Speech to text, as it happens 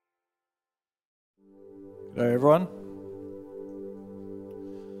G'day everyone.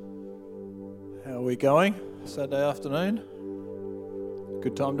 How are we going? Saturday afternoon?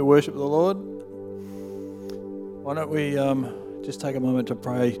 Good time to worship the Lord. Why don't we just take a moment to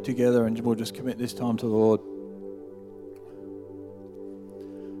pray together and we'll just commit this time to the Lord.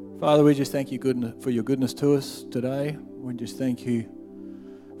 Father, we just thank you for your goodness to us today. We just thank you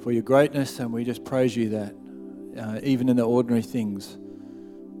for your greatness, and we just praise you that even in the ordinary things,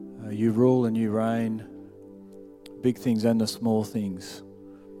 you rule and you reign, big things and the small things.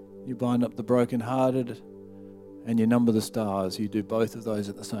 You bind up the brokenhearted and you number the stars. You do both of those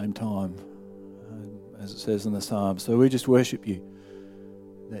at the same time, as it says in the Psalm. So we just worship you,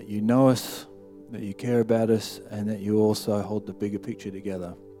 that you know us, that you care about us, and that you also hold the bigger picture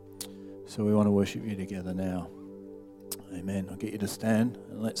together. So we want to worship you together now. Amen. I'll get you to stand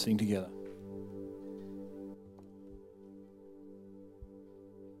and let's sing together.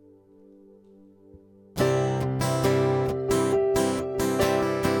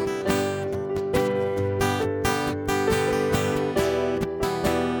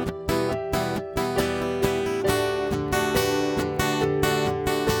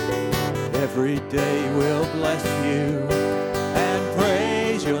 Every day we'll bless you and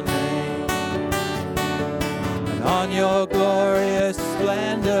praise your name, and on your glorious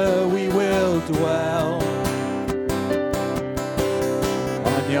splendor we will dwell.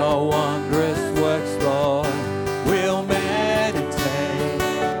 On your wondrous works, Lord, we'll meditate,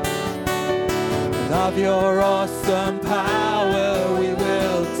 and of your awesome power we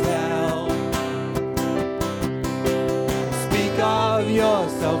will tell. Speak of your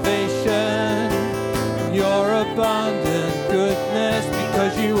salvation, your abundant goodness,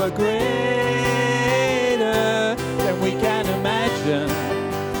 because you are greater than we can imagine.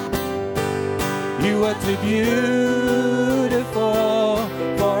 You are too beautiful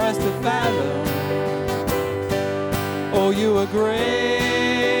for us to fathom. Oh, you are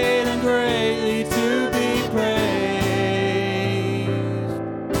great and greatly to be praised.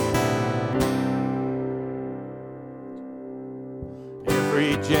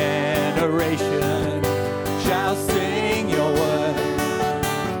 Every generation shall sing your word,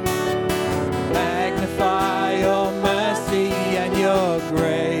 magnify your mercy and your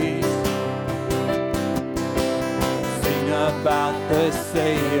grace. Sing about the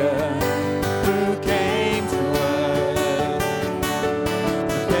Savior who came to earth,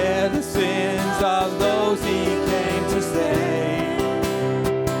 to bear the sins of those he came to save.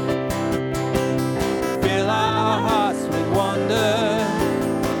 Fill our hearts with wonder,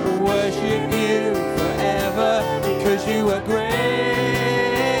 worship you forever, because you are greater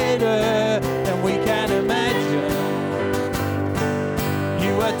than we can imagine.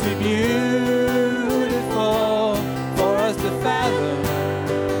 You are too beautiful for us to fathom.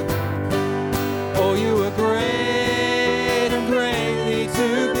 Oh, you are great and greatly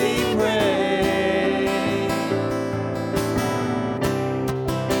to be praised.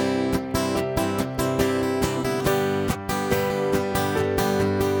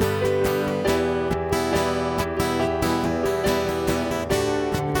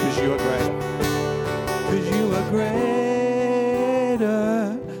 Because you are greater. Because you are greater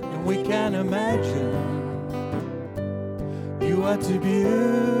than we can imagine. You are too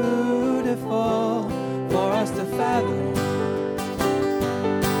beautiful for us to fathom.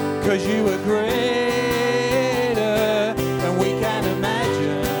 Because you are greater than we can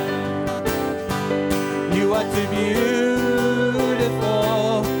imagine. You are too beautiful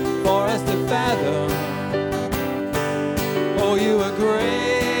for us to fathom. Oh, you are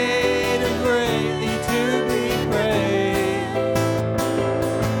great and greatly to be praised.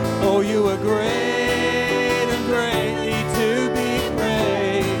 Oh, you are great and greatly to be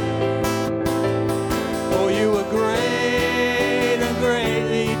praised. Oh, you are great and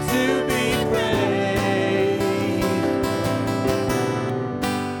greatly to be praised.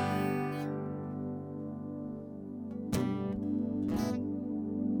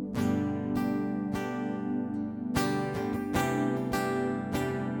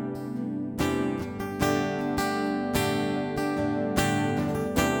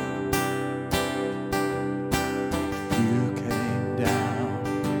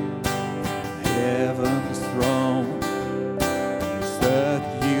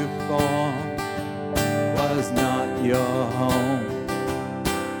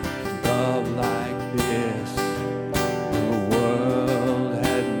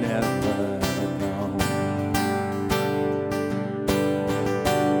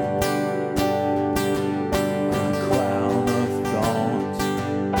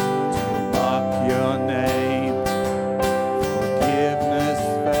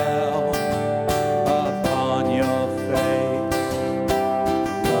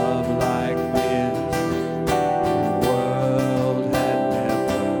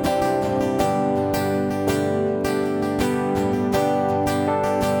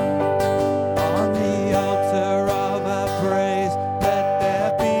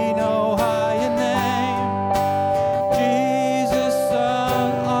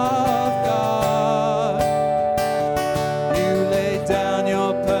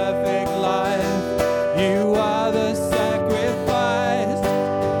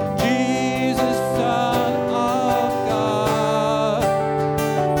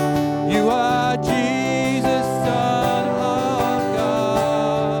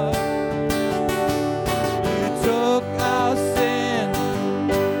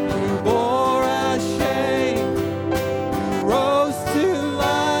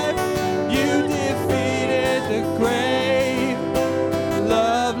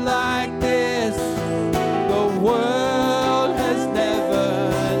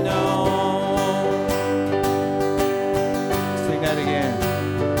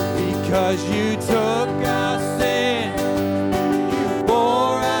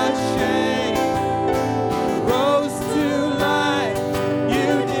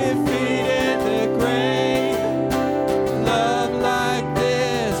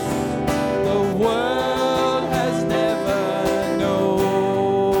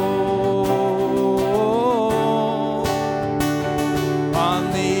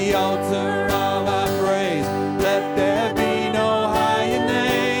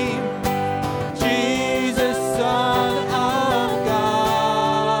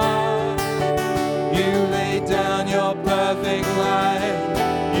 You laid down your perfect life.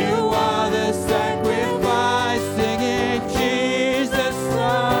 You are the sacrifice, singing Jesus,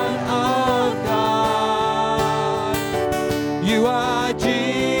 Son of God. You are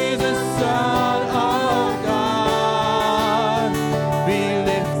Jesus, Son of God. Be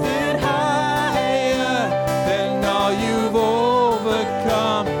lifted higher than all you've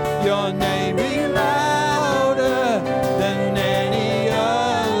overcome. Your name be louder than any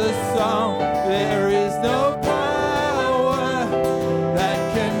other song. There is no power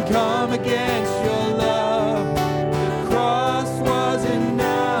that can come against your love. The cross was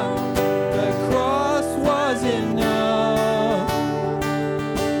enough. The cross was enough.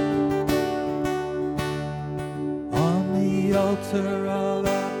 On the altar of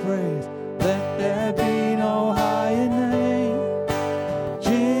our praise, let there be no higher name.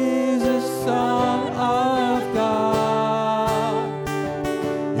 Jesus, Son of God.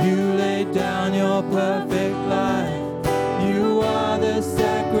 You laid down your perfect life. You are the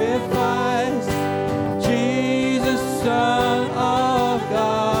sacrifice. Jesus, Son of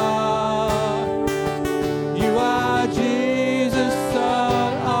God. You are Jesus,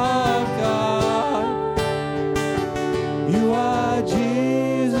 Son of God. You are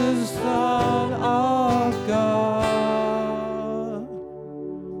Jesus, Son of God.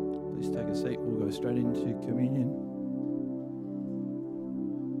 Please take a seat. We'll go straight into communion.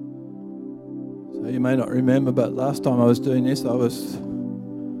 So you may not remember, but last time I was doing this, I was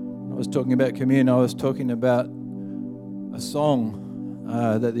talking about communion. I was talking about a song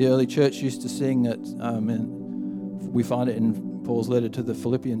that the early church used to sing. That we find it in Paul's letter to the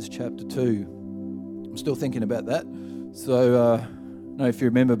Philippians, chapter 2. I'm still thinking about that. So I don't know if you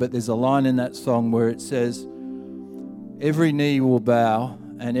remember, but there's a line in that song where it says, "Every knee will bow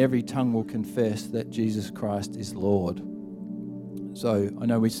and every tongue will confess that Jesus Christ is Lord." So I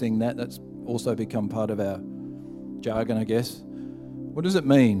know we sing that. That's also become part of our jargon, I guess. What does it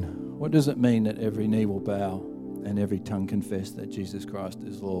mean? What does it mean that every knee will bow and every tongue confess that Jesus Christ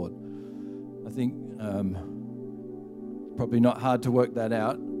is Lord? I think probably not hard to work that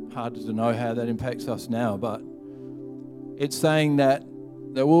out, hard to know how that impacts us now, but it's saying that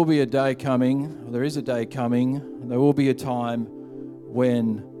there will be a day coming, there is a day coming, there will be a time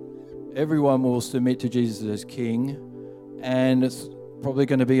when everyone will submit to Jesus as King, and it's probably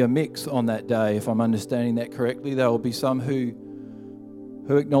going to be a mix on that day, if I'm understanding that correctly. There will be some who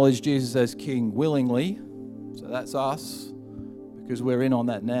acknowledge Jesus as King willingly, so that's us, because we're in on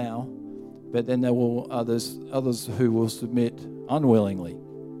that now, but then there will others who will submit unwillingly.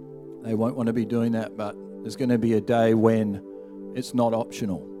 They won't want to be doing that, but there's going to be a day when it's not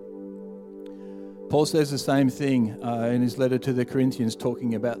optional. Paul says the same thing in his letter to the Corinthians,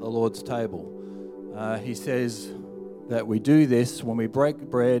 talking about the Lord's table. He says that we do this when we break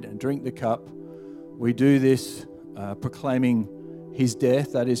bread and drink the cup. We do this proclaiming his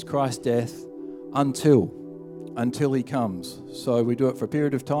death, that is Christ's death, until he comes. So we do it for a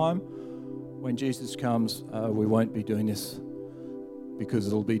period of time. When Jesus comes, we won't be doing this because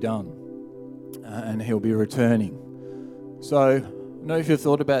it'll be done and he'll be returning. So I don't know if you've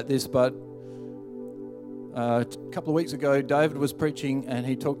thought about this, but a couple of weeks ago, David was preaching and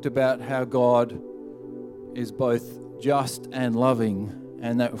he talked about how God is both just and loving,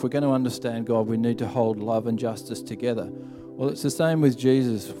 and that if we're going to understand God, we need to hold love and justice together. Well, it's the same with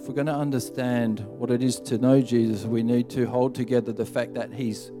Jesus. If we're going to understand what it is to know Jesus, we need to hold together the fact that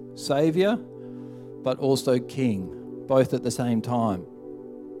he's Saviour, but also King, both at the same time.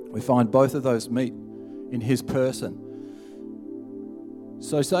 We find both of those meet in his person.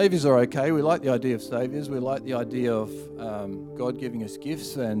 So saviours are okay. We like the idea of saviours. We like the idea of God giving us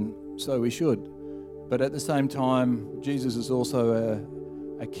gifts, and so we should. But at the same time, Jesus is also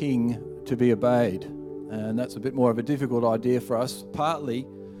a king to be obeyed. And that's a bit more of a difficult idea for us, partly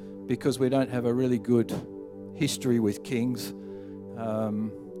because we don't have a really good history with kings.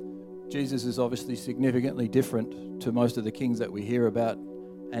 Jesus is obviously significantly different to most of the kings that we hear about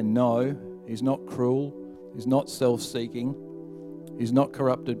and know. He's not cruel. He's not self-seeking. He's not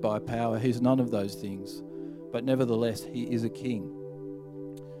corrupted by power. He's none of those things. But nevertheless, he is a king.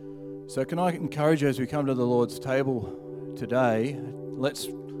 So can I encourage you, as we come to the Lord's table today, let's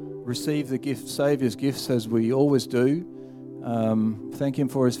receive the gift, Saviour's gifts, as we always do. Thank him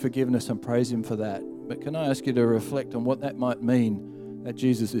for his forgiveness and praise him for that. But can I ask you to reflect on what that might mean, that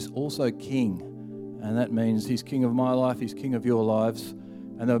Jesus is also King. And that means he's King of my life, he's King of your lives.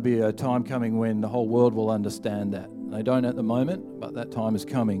 And there'll be a time coming when the whole world will understand that. They don't at the moment, but that time is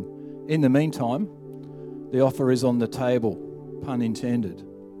coming. In the meantime, the offer is on the table, pun intended.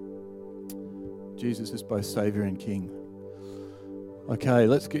 Jesus is both Saviour and King. Okay,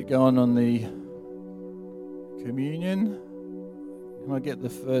 let's get going on the communion. Can I get the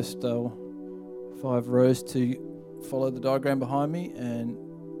first 5 rows to follow the diagram behind me, and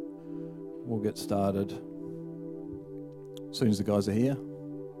we'll get started as soon as the guys are here.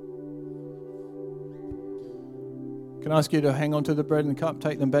 Can I ask you to hang on to the bread and cup,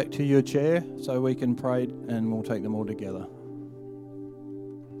 take them back to your chair so we can pray, and we'll take them all together.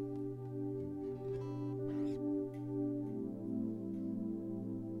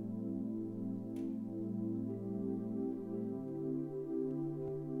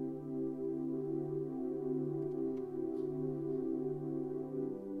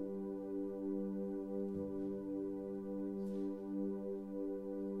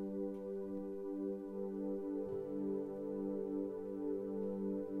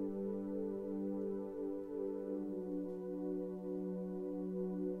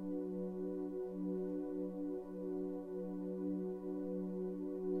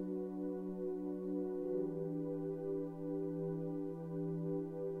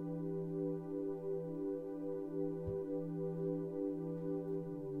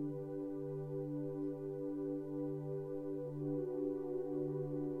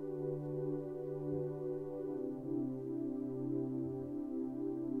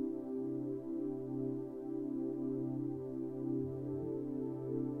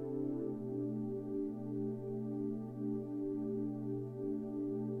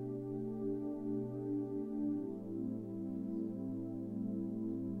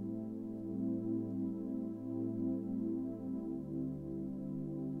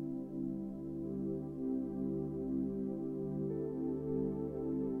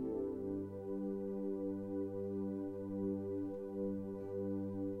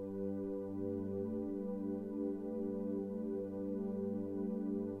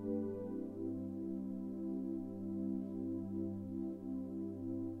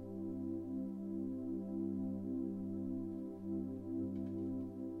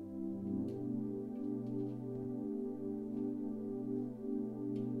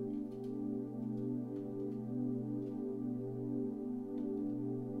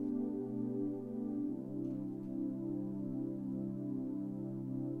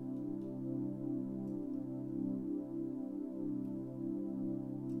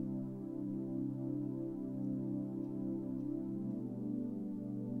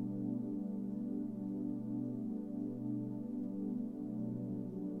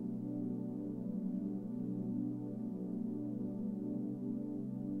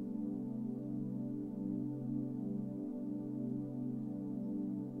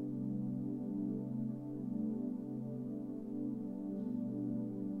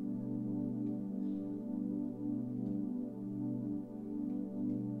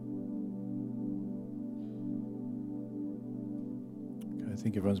 I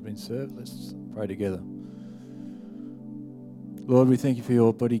think everyone's been served. Let's pray together. Lord, we thank you for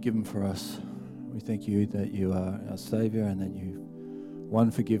your body given for us. We thank you that you are our Saviour and that you won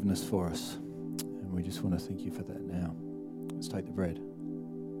forgiveness for us. And we just want to thank you for that now. Let's take the bread.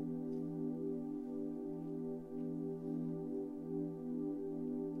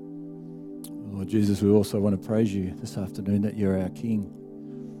 Lord Jesus, we also want to praise you this afternoon that you're our King.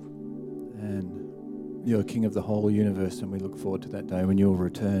 And you're King of the whole universe, and we look forward to that day when you'll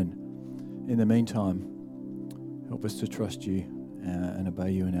return. In the meantime, help us to trust you and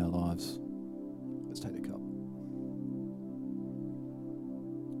obey you in our lives. Let's take the cup.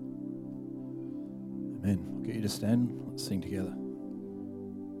 Amen. I'll get you to stand. Let's sing together.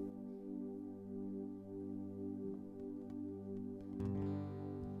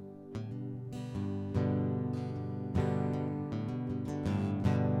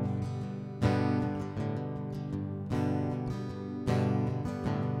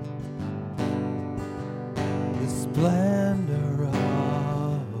 Splendor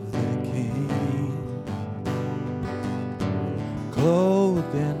of the King,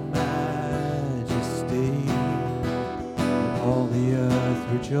 clothed in majesty, all the earth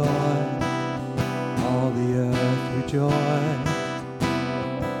rejoice, all the earth rejoice.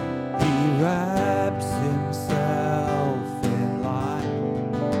 He wraps himself in light,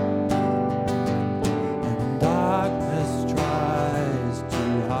 and darkness tries to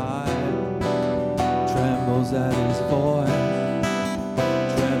hide, trembles at his voice,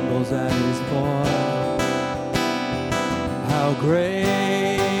 trembles at his voice. How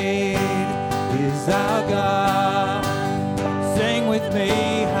great is our God? Sing with me,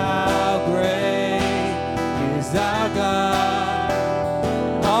 how great is our God?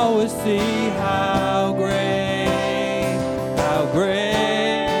 Always see how great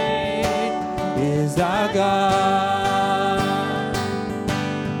is our God.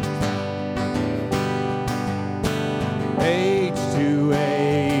 age to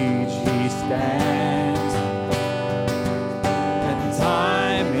age he stands, and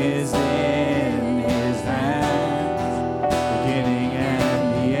time is in his hands, beginning and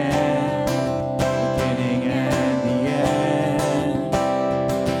the end, beginning and the end.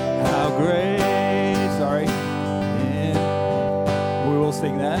 How great, sorry, yeah. We will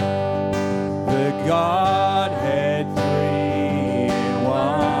sing that. The Godhead three in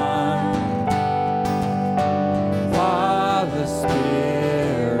one, Father,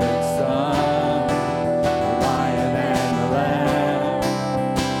 Spirit, Son, the Lion and the Lamb,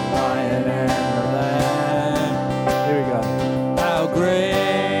 the Lion and the Lamb. Here we go. How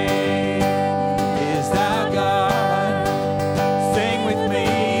great is our God? Sing with me.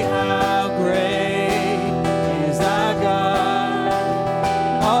 How great is our God?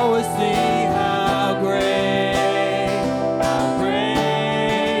 Always see how great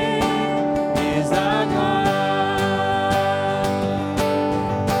is our God.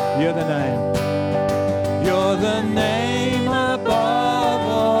 You're the name. You're the name above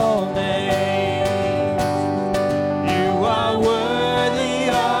all names. You are worthy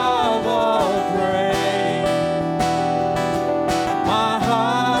of all praise. My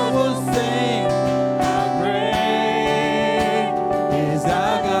heart will sing, how great is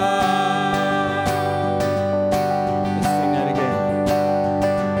our God. Let's sing that again.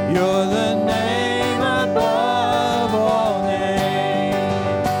 You're the name above all names.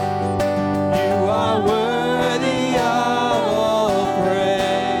 You are worthy of all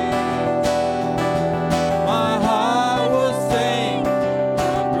praise. My heart will sing,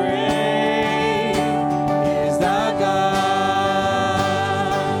 how great is our God.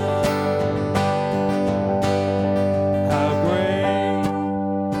 How great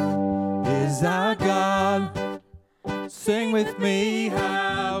is our God? Sing with me,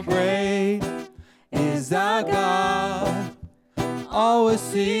 how great is our God? Always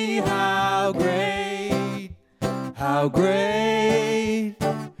see how great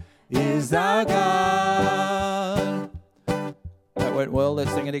is our God. That went well,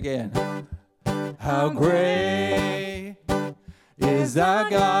 let's sing it again. How great is our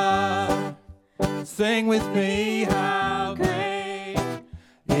God? Sing with me, how great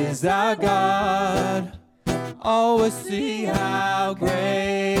is our God? Always see how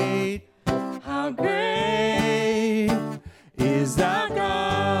great is our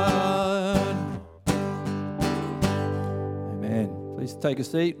God. Amen. Please take a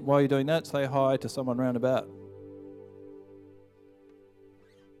seat. While you're doing that, say hi to someone round about.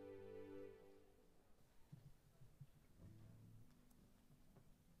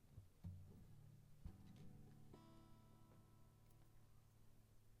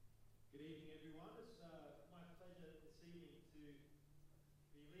 Good evening, everyone. It's my pleasure this evening to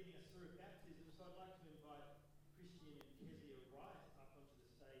be leading us through baptism. So I'd like to invite Christian and Kezia Wright up onto the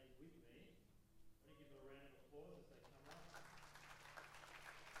stage with me. I'm going to give them a round of applause as they come up.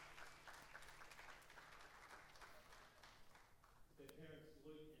 Their parents,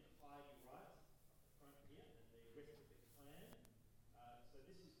 Luke and Heidi Wright, up the front here, and the rest of the clan. So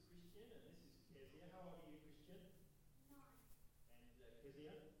this is Christian and this is Kezia. How old are you, Christian? 9. And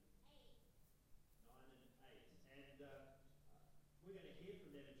Kezia? 8. 9 and 8. And we're going to hear from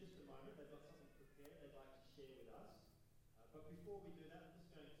them in just a moment. They've got something prepared they'd like to share with us. But before we do that, I'm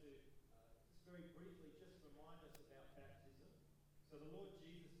just going to just very briefly just remind us about baptism. So the Lord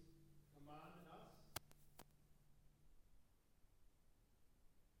Jesus commanded us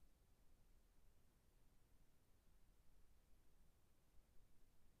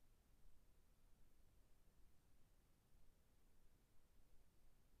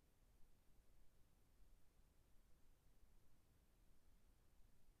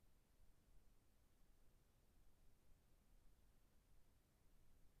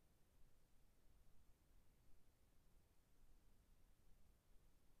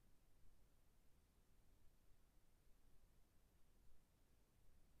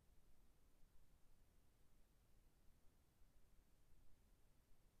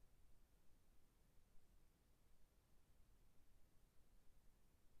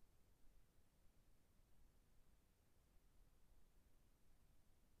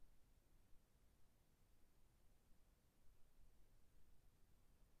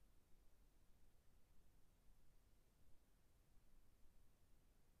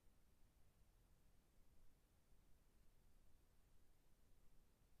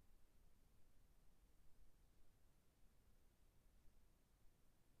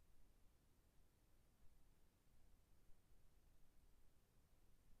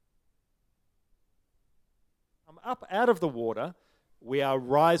up out of the water, we are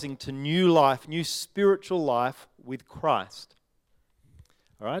rising to new life, new spiritual life with Christ.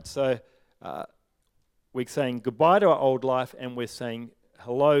 All right, so we're saying goodbye to our old life and we're saying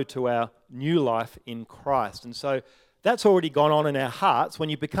hello to our new life in Christ. And so that's already gone on in our hearts. When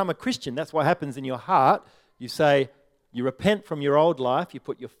you become a Christian, that's what happens in your heart. You say, you repent from your old life, you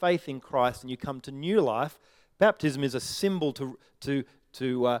put your faith in Christ, and you come to new life. Baptism is a symbol to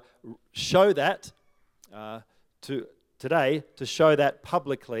show that today, to show that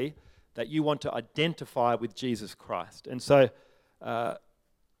publicly, that you want to identify with Jesus Christ. And so I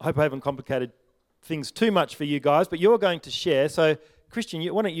hope I haven't complicated things too much for you guys, but you're going to share. So Christian,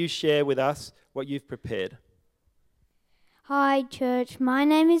 why don't you share with us what you've prepared? Hi, church. My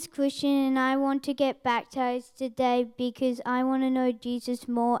name is Christian, and I want to get baptized today because I want to know Jesus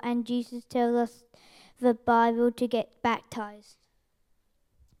more, and Jesus tells us the Bible to get baptized.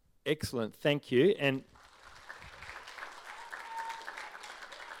 Excellent. Thank you. And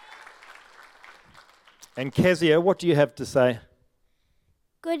Kezia, what do you have to say?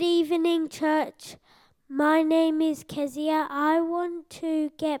 Good evening, church. My name is Kezia. I want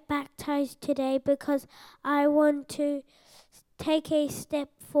to get baptized today because I want to take a step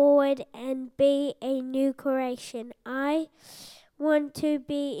forward and be a new creation. I want to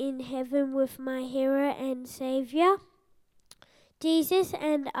be in heaven with my hero and savior, Jesus,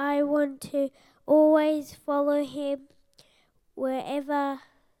 and I want to always follow him wherever,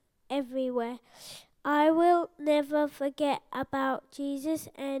 everywhere. I will never forget about Jesus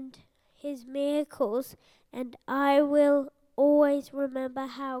and his miracles, and I will always remember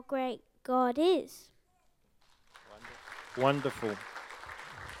how great God is. Wonderful.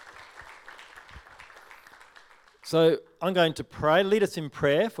 So I'm going to pray. Lead us in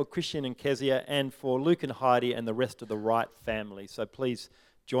prayer for Christian and Kezia and for Luke and Heidi and the rest of the Wright family. So please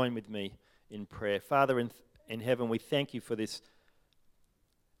join with me in prayer. Father in heaven, we thank you for this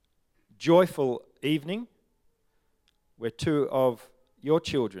joyful evening where two of your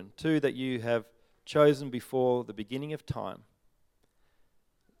children, two that you have chosen before the beginning of time,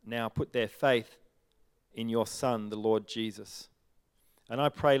 now put their faith in your Son, the Lord Jesus. And I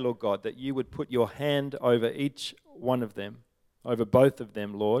pray, Lord God, that you would put your hand over each one of them, over both of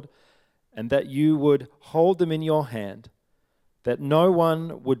them, Lord, and that you would hold them in your hand, that no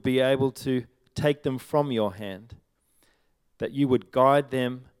one would be able to take them from your hand, that you would guide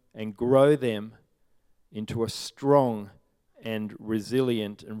them and grow them into a strong and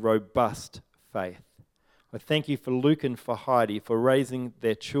resilient and robust faith. I thank you for Luke and for Heidi for raising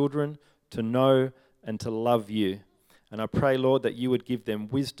their children to know and to love you. And I pray, Lord, that you would give them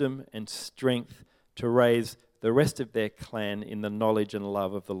wisdom and strength to raise the rest of their clan in the knowledge and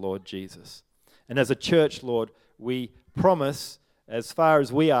love of the Lord Jesus. And as a church, Lord, we promise, as far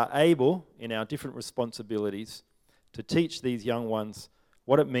as we are able in our different responsibilities, to teach these young ones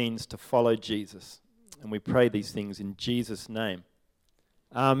what it means to follow Jesus. And we pray these things in Jesus' name.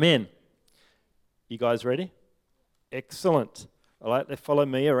 Amen. You guys ready? Excellent. All right, they follow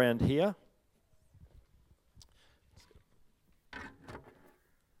me around here.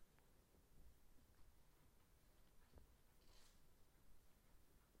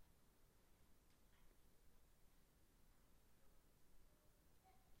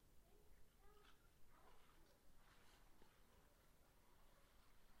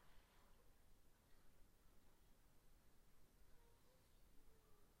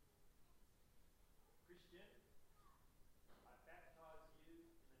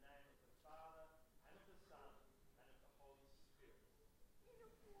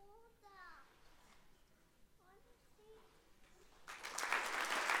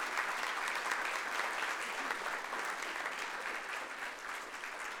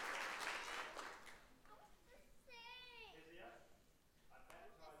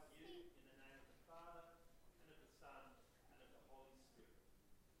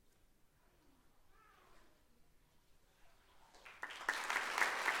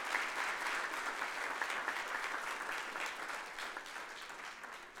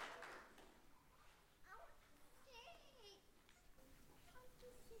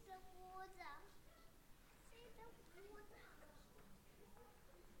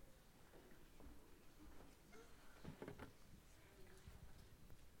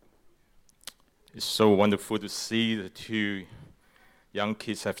 It's so wonderful to see the two young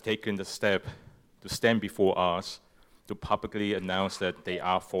kids have taken the step to stand before us to publicly announce that they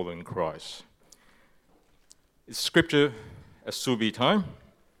are following Christ. It's scripture at Subi time.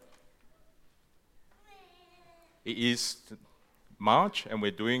 It is March, and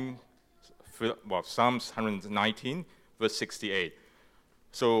we're doing Psalms 119, verse 68.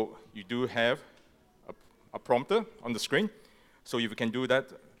 So you do have a prompter on the screen. So if you can do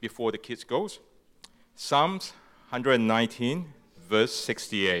that before the kids goes. Psalms 119, verse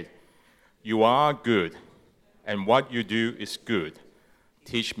 68. You are good, and what you do is good.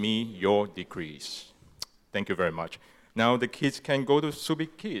 Teach me your decrees. Thank you very much. Now the kids can go to Subi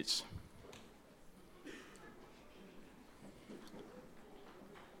Kids.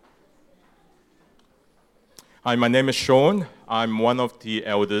 Hi, my name is Sean. I'm one of the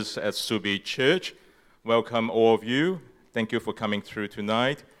elders at Subi Church. Welcome all of you. Thank you for coming through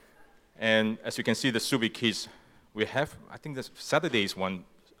tonight. And as you can see, the Subi Kids, we have, I think the Saturdays one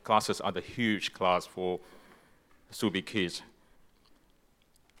classes are the huge class for Subi Kids.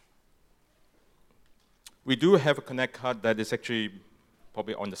 We do have a Connect card that is actually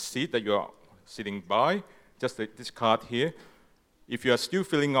probably on the seat that you're sitting by, just this card here. If you are still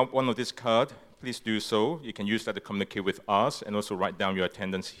filling out one of this card, please do so. You can use that to communicate with us and also write down your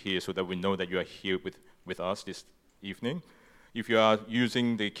attendance here so that we know that you are here with us this evening. If you are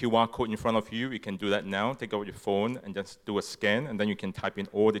using the QR code in front of you, you can do that now. Take out your phone and just do a scan, and then you can type in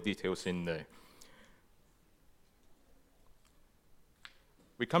all the details in there.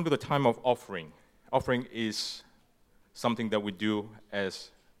 We come to the time of offering. Offering is something that we do as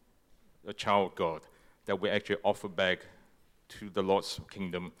a child of God, that we actually offer back to the Lord's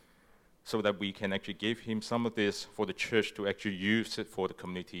kingdom so that we can actually give him some of this for the church to actually use it for the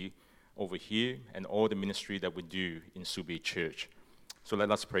community over here and all the ministry that we do in Subi Church. So let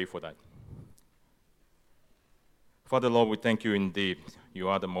us pray for that. Father Lord, we thank you indeed. You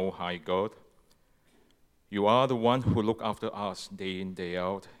are the Most High God. You are the one who look after us day in, day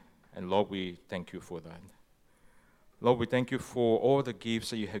out. And Lord, we thank you for that. Lord, we thank you for all the gifts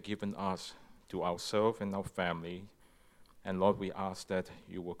that you have given us to ourselves and our family. And Lord, we ask that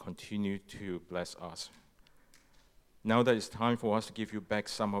you will continue to bless us. Now that it's time for us to give you back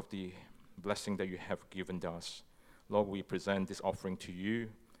some of the blessing that you have given us, Lord, we present this offering to you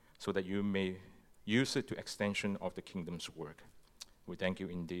so that you may use it to extension of the kingdom's work. We thank you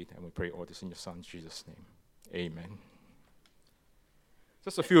indeed, and we pray all this in your Son, Jesus' name. Amen.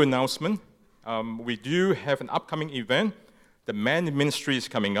 Just a few announcements. We do have an upcoming event. The men's ministry is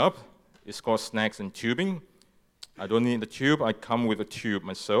coming up. It's called Snacks and Tubing. I don't need the tube. I come with a tube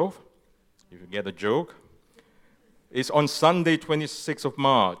myself, if you get the joke. It's on Sunday, 26th of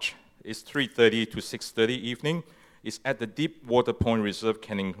March. It's 3:30 to 6:30 evening. It's at the Deepwater Point Reserve,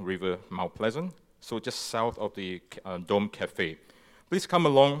 Canning River, Mount Pleasant, so just south of the Dome Cafe. Please come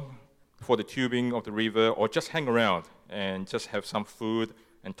along for the tubing of the river, or just hang around and just have some food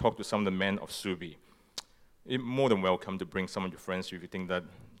and talk to some of the men of Subi. You're more than welcome to bring some of your friends if you think that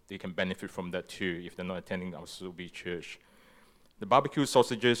they can benefit from that too, if they're not attending our Subi church. The barbecue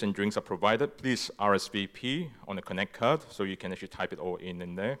sausages and drinks are provided. Please RSVP on the Connect card so you can actually type it all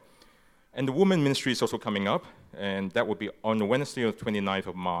in there. And the women ministry is also coming up, and that will be on Wednesday, the 29th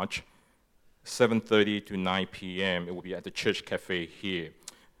of March, 7:30 to 9 p.m. It will be at the church cafe here.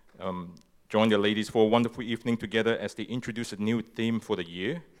 Join the ladies for a wonderful evening together as they introduce a new theme for the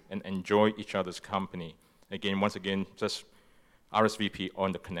year and enjoy each other's company. Once again, just RSVP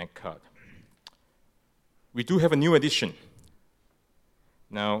on the Connect card. We do have a new addition.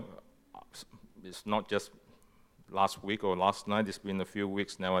 Now, it's not just last week or last night, it's been a few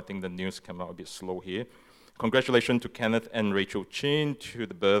weeks now. I think the news came out a bit slow here. Congratulations to Kenneth and Rachel Chin to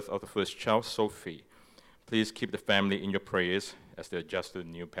the birth of the first child, Sophie. Please keep the family in your prayers as they adjust to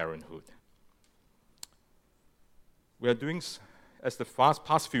new parenthood. We are doing, as the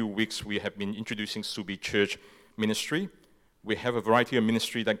past few weeks, we have been introducing Subi Church ministry. We have a variety of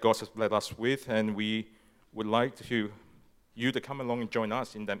ministry that God has blessed us with, and we would like you to come along and join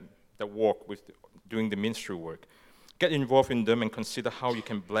us in that walk with doing the ministry work. Get involved in them and consider how you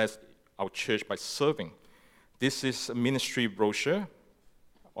can bless our church by serving. This is a ministry brochure.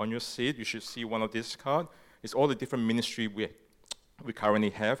 On your seat, you should see one of these cards. It's all the different ministry we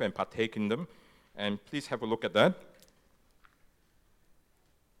currently have and partake in them. And please have a look at that.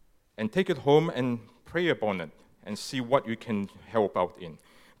 And take it home and pray upon it and see what you can help out in.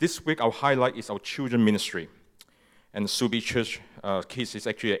 This week, our highlight is our children ministry. And Subi Church Kids is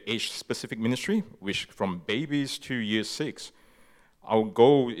actually an age-specific ministry, which from babies to year 6. Our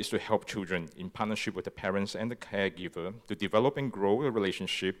goal is to help children in partnership with the parents and the caregiver to develop and grow a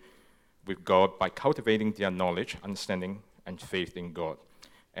relationship with God by cultivating their knowledge, understanding, and faith in God.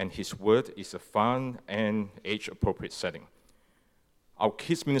 And His Word is a fun and age-appropriate setting. Our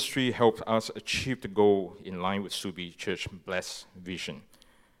kids ministry helps us achieve the goal in line with Subi Church Blessed vision.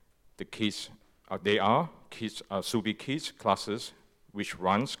 The kids, Subi Kids classes, which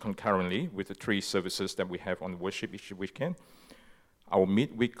runs concurrently with the 3 services that we have on worship each weekend. Our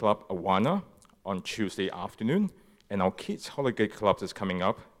midweek club, Awana, on Tuesday afternoon, And our Kids Holiday Club is coming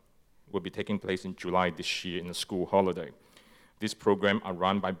up, will be taking place in July this year in the school holiday. This program are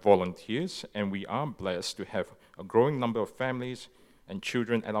run by volunteers, and we are blessed to have a growing number of families and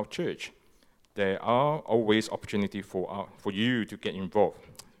children at our church. There are always opportunity for you to get involved,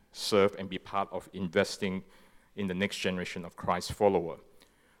 serve, and be part of investing in the next generation of Christ follower.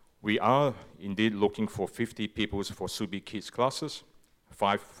 We are indeed looking for 50 people for Subi Kids classes,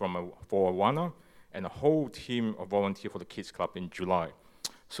 5 for Awana, and a whole team of volunteers for the Kids Club in July.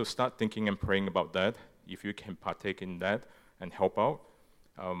 So start thinking and praying about that. If you can partake in that and help out,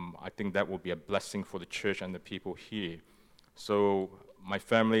 I think that will be a blessing for the church and the people here. So my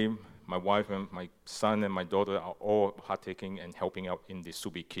family, my wife and my son and my daughter are all partaking and helping out in the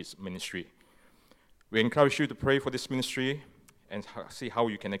Subi Kids ministry. We encourage you to pray for this ministry and see how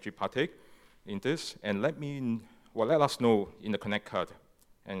you can actually partake in this. And let us know in the Connect card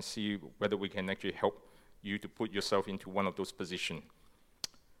and see whether we can actually help you to put yourself into one of those positions.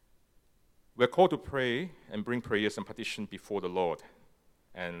 We're called to pray and bring prayers and petitions before the Lord.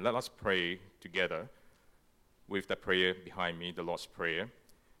 And let us pray together with the prayer behind me, the Lord's Prayer.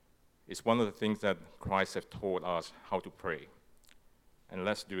 It's one of the things that Christ has taught us how to pray. And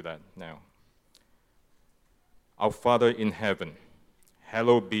let's do that now. Our Father in heaven,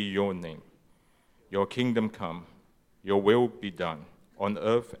 hallowed be your name. Your kingdom come, your will be done, on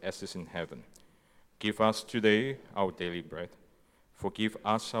earth as is in heaven. Give us today our daily bread. Forgive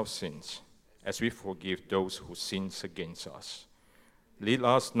us our sins, as we forgive those who sin against us. Lead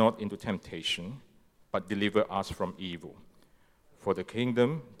us not into temptation, but deliver us from evil. For the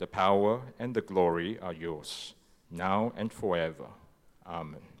kingdom, the power, and the glory are yours, now and forever.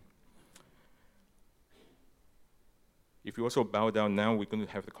 Amen. If you also bow down now, we're going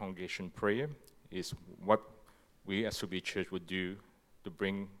to have the congregation prayer. It's what we as Subi Church would do to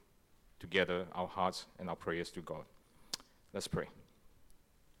bring together our hearts and our prayers to God. Let's pray.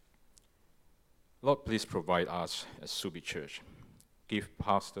 Lord, please provide us as Subi Church. Give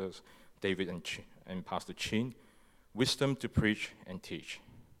Pastors David and Pastor Chin wisdom to preach and teach.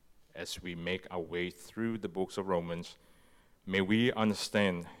 As we make our way through the books of Romans, may we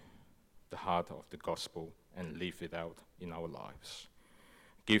understand the heart of the gospel and live it out in our lives.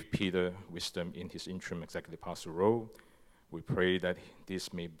 Give Peter wisdom in his interim executive pastor role. We pray that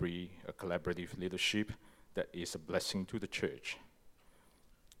this may be a collaborative leadership that is a blessing to the church.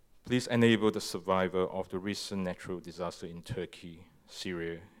 Please enable the survivor of the recent natural disaster in Turkey,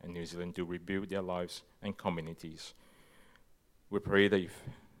 Syria, and New Zealand to rebuild their lives and communities. We pray that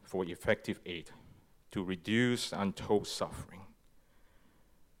for effective aid to reduce untold suffering.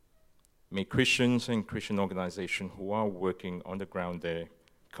 May Christians and Christian organizations who are working on the ground there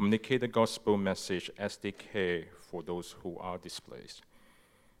communicate the gospel message as they care for those who are displaced.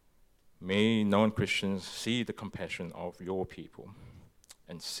 May non-Christians see the compassion of your people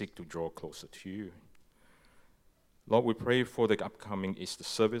and seek to draw closer to you. Lord, we pray for the upcoming Easter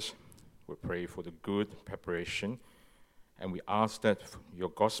service. We pray for the good preparation, and we ask that your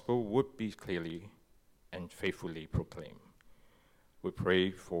gospel would be clearly and faithfully proclaimed. We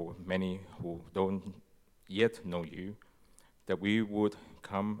pray for many who don't yet know you, that we would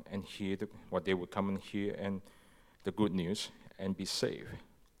come and hear what they would come and hear and the good news and be saved.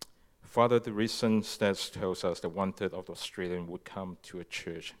 Father, the recent stats tells us that 1/3 of the Australians would come to a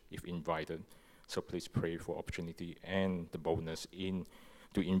church if invited. So please pray for opportunity and the boldness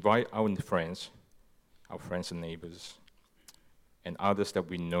to invite our friends and neighbors, and others that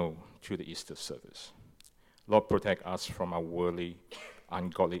we know to the Easter service. Lord, protect us from our worldly,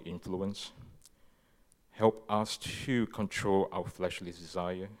 ungodly influence. Help us to control our fleshly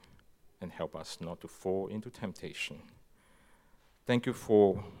desire, and help us not to fall into temptation. Thank you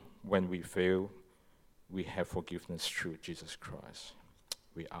for when we fail, we have forgiveness through Jesus Christ.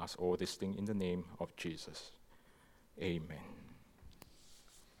 We ask all these things in the name of Jesus. Amen.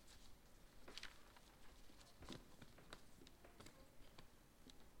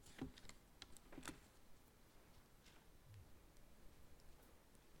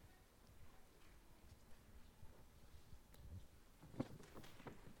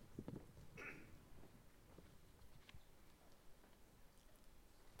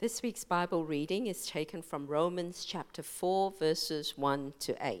 This week's Bible reading is taken from Romans chapter 4, verses 1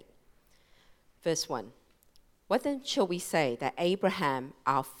 to 8. Verse 1. What then shall we say that Abraham,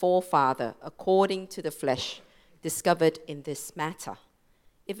 our forefather, according to the flesh, discovered in this matter?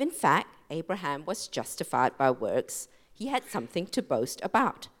 If in fact Abraham was justified by works, he had something to boast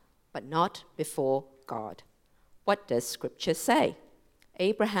about, but not before God. What does Scripture say?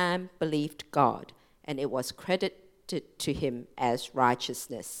 Abraham believed God, and it was credited to him as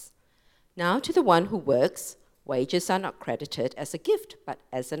righteousness. Now to the one who works, Wages are not credited as a gift, but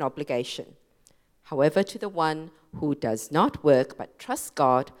as an obligation. However, to the one who does not work but trusts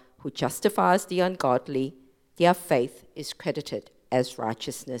God, who justifies the ungodly, their faith is credited as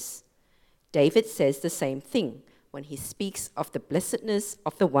righteousness. David says the same thing when he speaks of the blessedness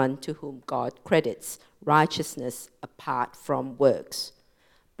of the one to whom God credits righteousness apart from works.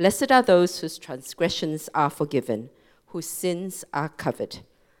 Blessed are those whose transgressions are forgiven, whose sins are covered.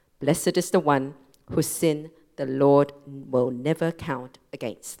 Blessed is the one whose sin the Lord will never count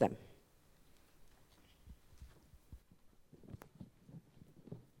against them.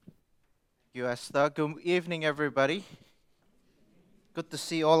 Thank you, Esther. Good evening, everybody. Good to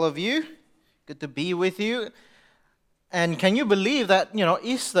see all of you. Good to be with you. And can you believe that,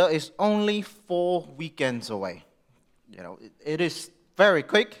 Easter is only 4 weekends away? It is very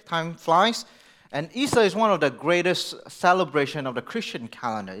quick. Time flies. And Easter is one of the greatest celebrations of the Christian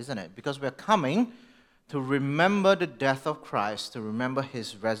calendar, isn't it? Because we're coming to remember the death of Christ, to remember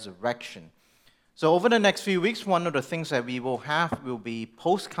his resurrection. So over the next few weeks, one of the things that we will have will be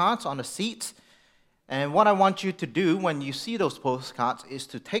postcards on the seats. And what I want you to do when you see those postcards is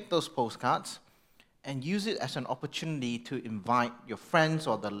to take those postcards and use it as an opportunity to invite your friends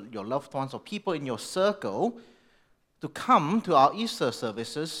or your loved ones or people in your circle to come to our Easter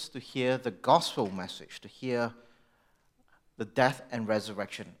services to hear the gospel message, to hear the death and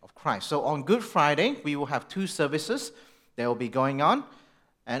resurrection of Christ. So on Good Friday, we will have 2 services that will be going on.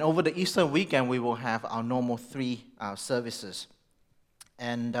 And over the Easter weekend, we will have our normal 3 services.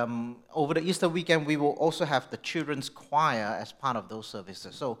 And over the Easter weekend, we will also have the children's choir as part of those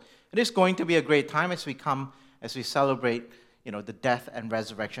services. So it is going to be a great time as we celebrate, the death and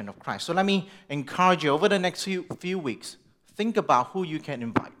resurrection of Christ. So let me encourage you over the next few weeks, think about who you can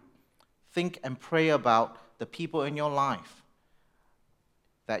invite. Think and pray about the people in your life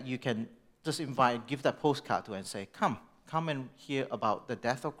that you can just invite, give that postcard to and say, come and hear about the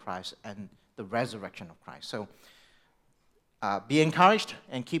death of Christ and the resurrection of Christ. So be encouraged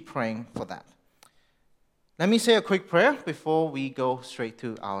and keep praying for that. Let me say a quick prayer before we go straight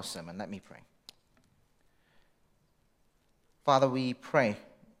to our sermon. Let me pray. Father, we pray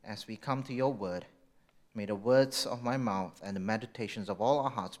as we come to your word, may the words of my mouth and the meditations of all our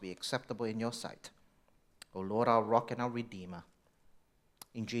hearts be acceptable in your sight. O Lord, our rock and our redeemer.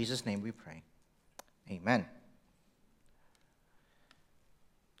 In Jesus' name we pray. Amen.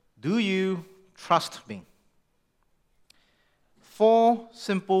 Do you trust me? 4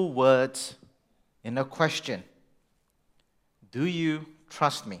 simple words in a question. Do you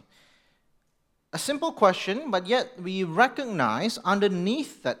trust me? A simple question, but yet we recognize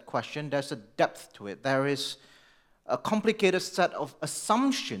underneath that question there's a depth to it. There is a complicated set of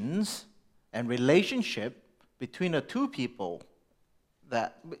assumptions and relationship between the 2 people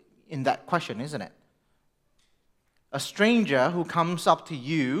that in that question, isn't it? A stranger who comes up to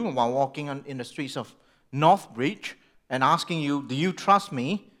you while walking in the streets of Northbridge and asking you, do you trust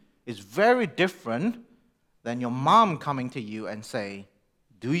me, is very different than your mom coming to you and say,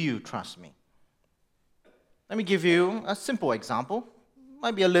 do you trust me? Let me give you a simple example.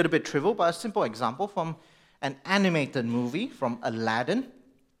 Might be a little bit trivial, but a simple example from an animated movie from Aladdin.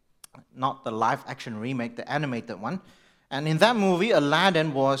 Not the live-action remake, the animated one. And in that movie,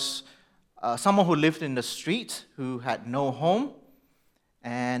 Aladdin was someone who lived in the street, who had no home.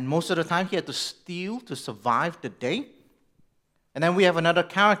 And most of the time, he had to steal to survive the day. And then we have another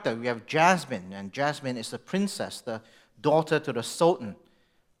character. We have Jasmine. And Jasmine is the princess, the daughter to the Sultan.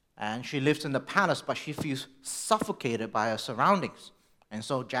 And she lives in the palace, but she feels suffocated by her surroundings. And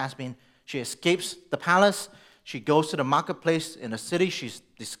so Jasmine, she escapes the palace. She goes to the marketplace in the city. She's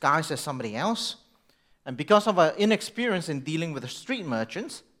disguised as somebody else. And because of her inexperience in dealing with the street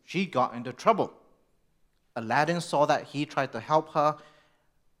merchants, she got into trouble. Aladdin saw that. He tried to help her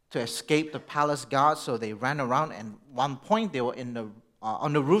to escape the palace guards, so they ran around. And at one point, they were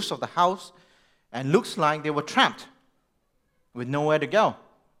on the roofs of the house, and looks like they were trapped with nowhere to go.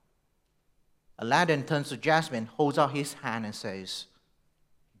 Aladdin turns to Jasmine, holds out his hand and says,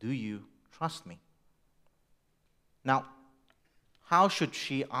 do you trust me? Now, how should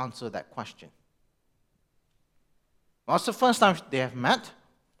she answer that question? Well, it's the first time they have met.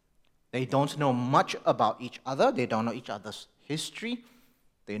 They don't know much about each other. They don't know each other's history.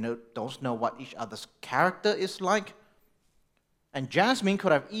 They don't know what each other's character is like. And Jasmine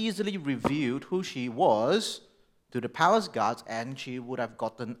could have easily revealed who she was to the palace guards, and she would have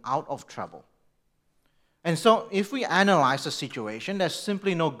gotten out of trouble. And so if we analyze the situation, there's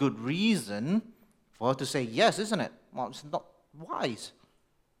simply no good reason for her to say yes, isn't it? Well, it's not wise.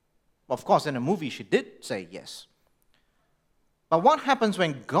 Of course, in the movie, she did say yes. But what happens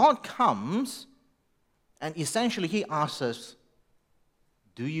when God comes And essentially, he asks us,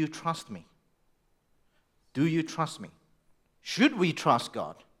 do you trust me? Do you trust me? Should we trust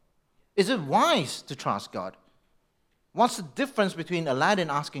God? Is it wise to trust God? What's the difference between Aladdin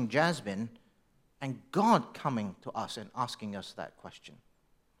asking Jasmine and God coming to us and asking us that question?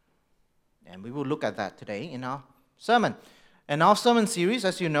 And we will look at that today in our sermon. In our sermon series,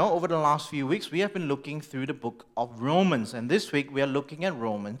 as you know, over the last few weeks, we have been looking through the book of Romans. And this week, we are looking at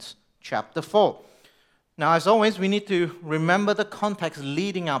Romans chapter 4. Now, as always, we need to remember the context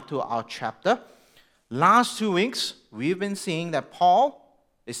leading up to our chapter. Last 2 weeks, we've been seeing that Paul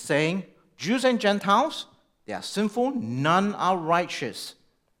is saying, Jews and Gentiles, they are sinful, none are righteous.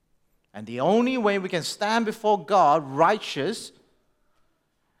 And the only way we can stand before God righteous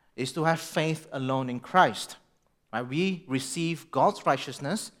is to have faith alone in Christ. Right? We receive God's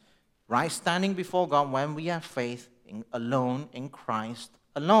righteousness, right, standing before God when we have faith alone in Christ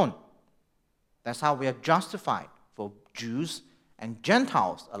alone. That's how we are justified for Jews and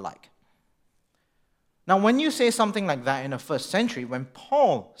Gentiles alike. Now, when you say something like that in the first century, when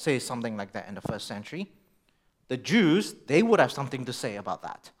Paul says something like that in the first century, the Jews, they would have something to say about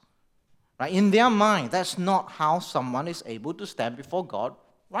that. Right? In their mind, that's not how someone is able to stand before God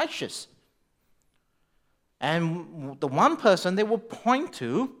righteous. And the one person they will point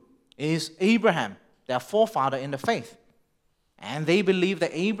to is Abraham, their forefather in the faith. And they believe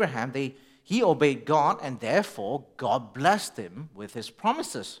that Abraham, he obeyed God, and therefore God blessed him with his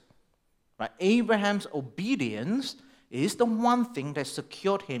promises. Right? Abraham's obedience is the one thing that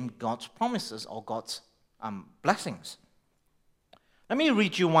secured him God's promises or God's blessings. Let me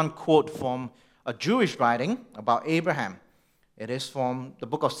read you one quote from a Jewish writing about Abraham. It is from the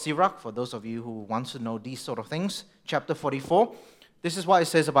book of Sirach, for those of you who want to know these sort of things, chapter 44. This is what it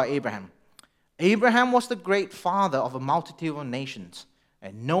says about Abraham. Abraham was the great father of a multitude of nations,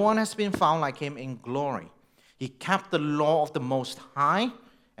 and no one has been found like him in glory. He kept the law of the Most High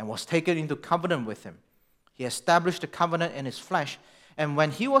and was taken into covenant with him. He established the covenant in his flesh, and when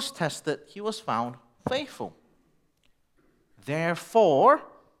he was tested, he was found faithful. Therefore,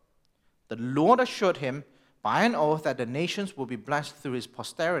 the Lord assured him by an oath that the nations will be blessed through his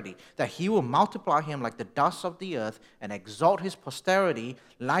posterity, that he will multiply him like the dust of the earth and exalt his posterity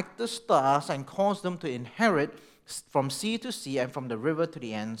like the stars and cause them to inherit from sea to sea and from the river to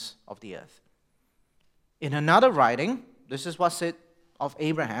the ends of the earth. In another writing, this is what said of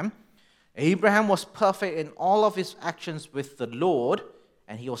Abraham. Abraham was perfect in all of his actions with the Lord,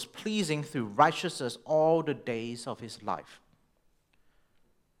 and he was pleasing through righteousness all the days of his life.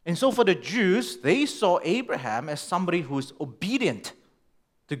 And so for the Jews, they saw Abraham as somebody who is obedient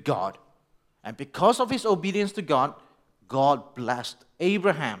to God. And because of his obedience to God, God blessed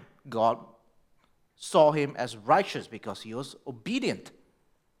Abraham. God saw him as righteous because he was obedient.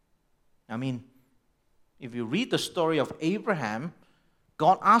 I mean, if you read the story of Abraham,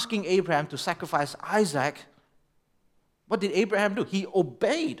 God asking Abraham to sacrifice Isaac, what did Abraham do? He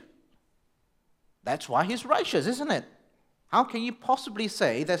obeyed. That's why he's righteous, isn't it? How can you possibly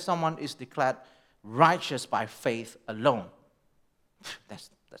say that someone is declared righteous by faith alone? That's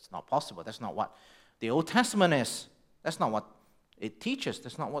not possible. That's not what the Old Testament is. That's not what it teaches.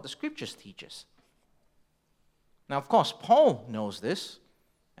 That's not what the Scriptures teaches. Now, of course, Paul knows this,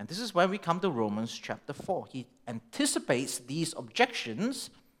 and this is where we come to Romans chapter 4. He anticipates these objections,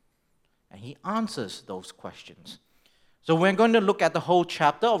 and he answers those questions. So we're going to look at the whole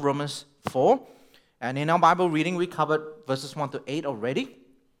chapter of Romans 4. And in our Bible reading, we covered verses 1 to 8 already.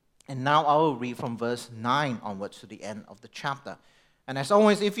 And now I will read from verse 9 onwards to the end of the chapter. And as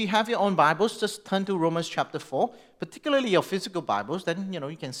always, if you have your own Bibles, just turn to Romans chapter 4, particularly your physical Bibles, then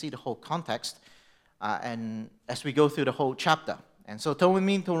you can see the whole context and as we go through the whole chapter. And so turn with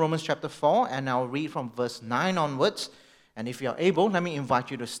me to Romans chapter 4, and I'll read from verse 9 onwards. And if you're able, let me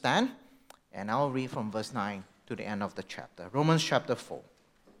invite you to stand, and I'll read from verse 9 to the end of the chapter. Romans chapter 4.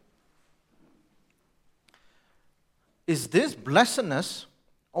 Is this blessedness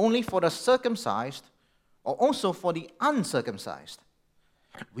only for the circumcised or also for the uncircumcised?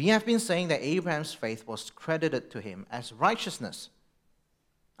 We have been saying that Abraham's faith was credited to him as righteousness.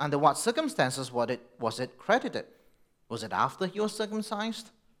 Under what circumstances was it credited? Was it after he was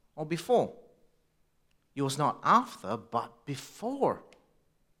circumcised or before? It was not after, but before.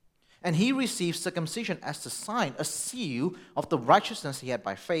 And he received circumcision as a sign, a seal of the righteousness he had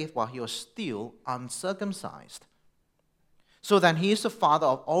by faith while he was still uncircumcised. So then he is the father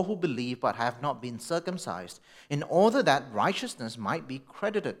of all who believe but have not been circumcised, in order that righteousness might be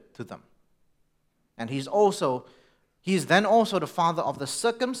credited to them. And he is then also the father of the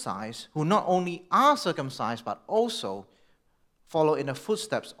circumcised, who not only are circumcised but also follow in the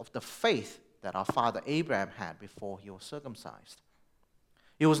footsteps of the faith that our father Abraham had before he was circumcised.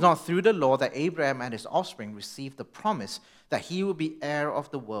 It was not through the law that Abraham and his offspring received the promise that he would be heir of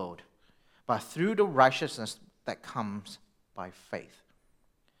the world, but through the righteousness that comes by faith.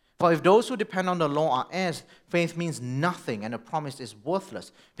 For if those who depend on the law are heirs, faith means nothing and the promise is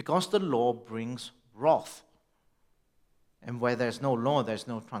worthless, because the law brings wrath. And where there's no law, there's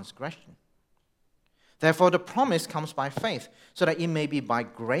no transgression. Therefore, the promise comes by faith, so that it may be by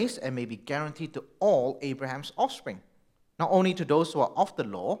grace and may be guaranteed to all Abraham's offspring, not only to those who are of the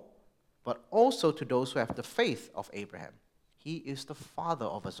law, but also to those who have the faith of Abraham. He is the father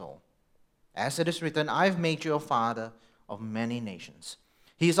of us all. As it is written, I have made you a father of many nations.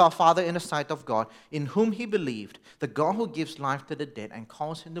 He is our father in the sight of God, in whom he believed, the God who gives life to the dead and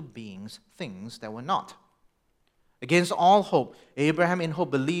calls into beings things that were not. Against all hope, Abraham in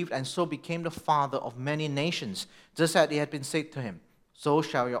hope believed and so became the father of many nations, just as it had been said to him, so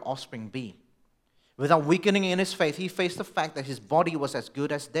shall your offspring be. Without weakening in his faith, he faced the fact that his body was as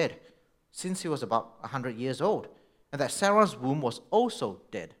good as dead, since he was about 100 years old, and that Sarah's womb was also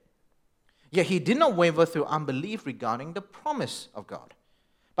dead. Yet he did not waver through unbelief regarding the promise of God,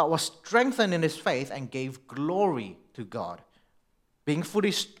 but was strengthened in his faith and gave glory to God, being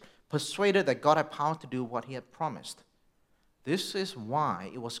fully persuaded that God had power to do what he had promised. This is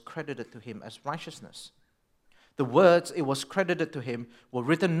why it was credited to him as righteousness. The words "it was credited to him" were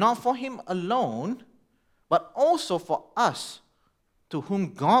written not for him alone, but also for us, to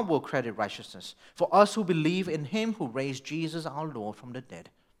whom God will credit righteousness, for us who believe in him who raised Jesus our Lord from the dead.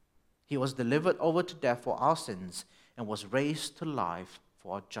 He was delivered over to death for our sins and was raised to life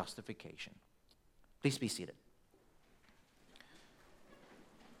for our justification. Please be seated.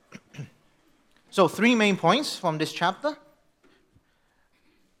 So, 3 main points from this chapter,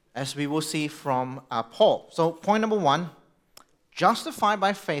 as we will see from Paul. So, point number 1, justified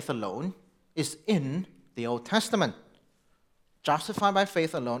by faith alone is in the Old Testament. Justified by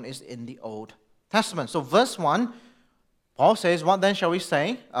faith alone is in the Old Testament. So, verse 1, Paul says, what then shall we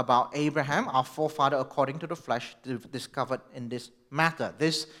say about Abraham, our forefather according to the flesh, discovered in this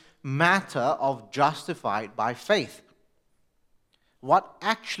matter of justified by faith? What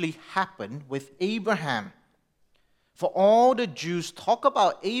actually happened with Abraham? For all the Jews talk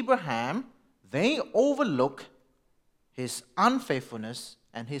about Abraham, they overlook his unfaithfulness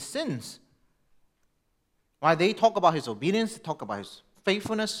and his sins. While they talk about his obedience, they talk about his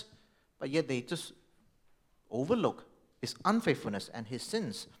faithfulness, but yet they just overlook his unfaithfulness and his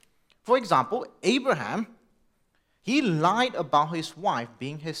sins. For example, Abraham, he lied about his wife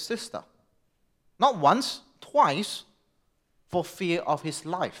being his sister. Not once, twice, for fear of his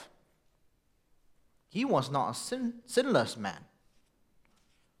life. He was not a sinless man.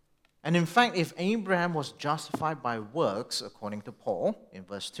 And in fact, if Abraham was justified by works, according to Paul in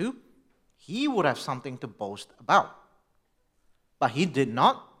verse 2, he would have something to boast about. But he did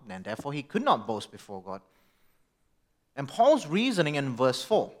not, and therefore he could not boast before God. And Paul's reasoning in verse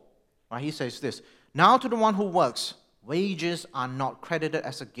 4, right, he says this, now to the one who works, wages are not credited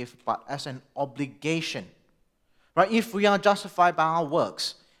as a gift, but as an obligation. Right? If we are justified by our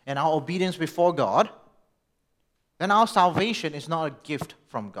works and our obedience before God, then our salvation is not a gift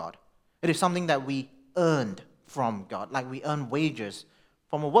from God. It is something that we earned from God, like we earn wages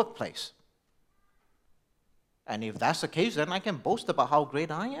from a workplace. And if that's the case, then I can boast about how great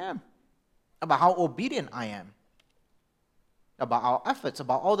I am, about how obedient I am, about our efforts,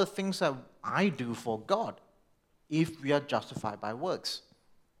 about all the things that I do for God, if we are justified by works.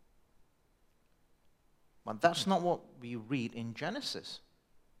 But that's not what we read in Genesis.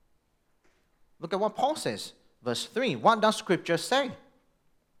 Look at what Paul says. Verse 3, what does Scripture say?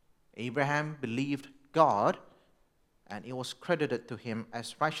 Abraham believed God, and it was credited to him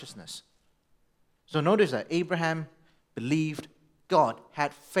as righteousness. So notice that Abraham believed God,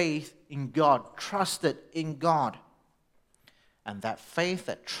 had faith in God, trusted in God. And that faith,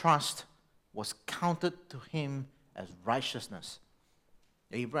 that trust, was counted to him as righteousness.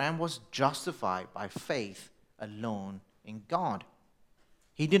 Abraham was justified by faith alone in God.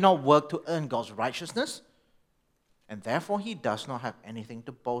 He did not work to earn God's righteousness, and therefore he does not have anything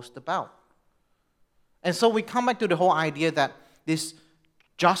to boast about. And so we come back to the whole idea that this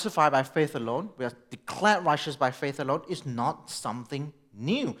justified by faith alone, we are declared righteous by faith alone, is not something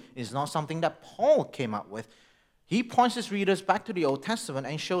new. It's not something that Paul came up with. He points his readers back to the Old Testament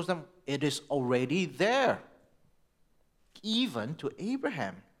and shows them it is already there, even to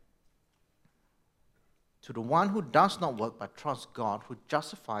Abraham. To the one who does not work but trusts God, who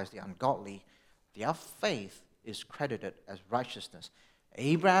justifies the ungodly, their faith is credited as righteousness.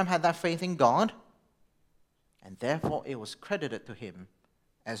 Abraham had that faith in God, and therefore it was credited to him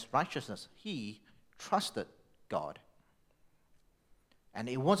as righteousness. He trusted God. And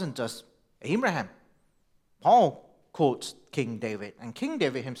it wasn't just Abraham. Paul quotes King David, and King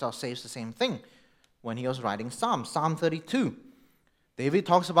David himself says the same thing when he was writing Psalm 32. David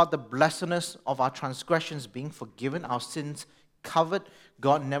talks about the blessedness of our transgressions being forgiven, our sins covered,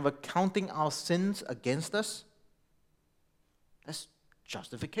 God never counting our sins against us. That's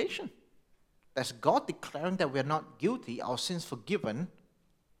justification. That's God declaring that we are not guilty, our sins forgiven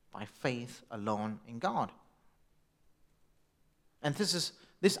by faith alone in God. And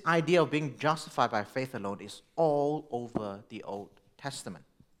this idea of being justified by faith alone is all over the Old Testament.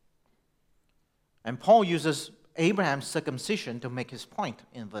 And Paul uses Abraham's circumcision to make his point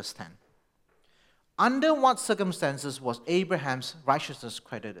in verse 10. Under what circumstances was Abraham's righteousness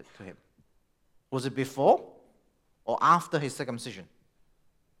credited to him? Was it before or after his circumcision?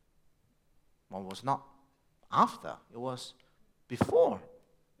 Well, it was not after, it was before.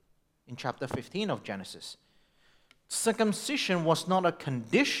 In chapter 15 of Genesis, circumcision was not a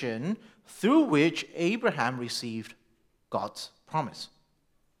condition through which Abraham received God's promise.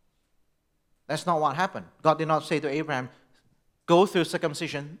 That's not what happened. God did not say to Abraham, go through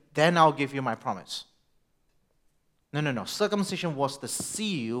circumcision, then I'll give you my promise. No. Circumcision was the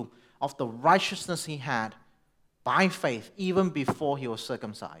seal of the righteousness he had by faith even before he was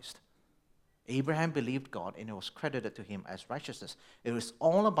circumcised. Abraham believed God and it was credited to him as righteousness. It was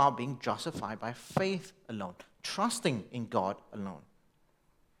all about being justified by faith alone, trusting in God alone.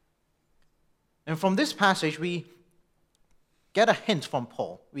 And from this passage, we get a hint from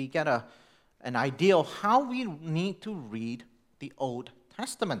Paul. We get an idea of how we need to read the Old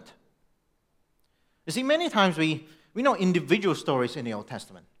Testament. You see, many times we know individual stories in the Old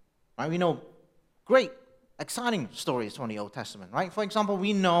Testament. Right? We know great, exciting stories from the Old Testament. Right? For example,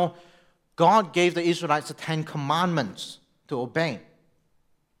 we know God gave the Israelites the 10 Commandments to obey.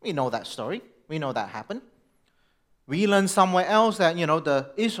 We know that story. We know that happened. We learn somewhere else that,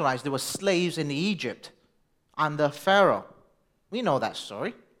 the Israelites, they were slaves in Egypt under Pharaoh. We know that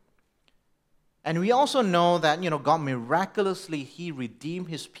story. And we also know that, God miraculously, He redeemed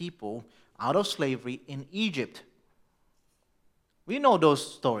His people out of slavery in Egypt. We know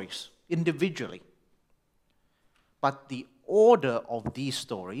those stories individually. But the order of these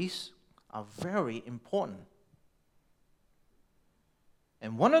stories are very important.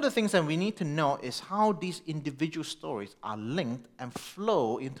 And one of the things that we need to know is how these individual stories are linked and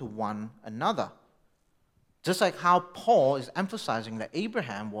flow into one another. Just like how Paul is emphasizing that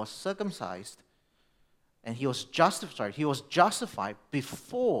Abraham was circumcised and he was justified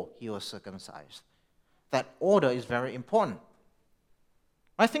before he was circumcised. That order is very important.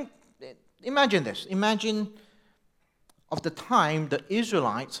 I think, imagine this. Imagine of the time the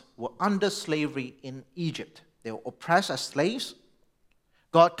Israelites were under slavery in Egypt. They were oppressed as slaves.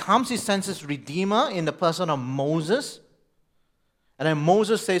 God comes, He sends His Redeemer in the person of Moses. And then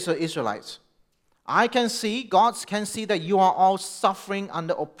Moses says to the Israelites, God can see that you are all suffering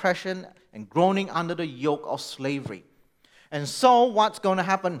under oppression and groaning under the yoke of slavery. And so what's going to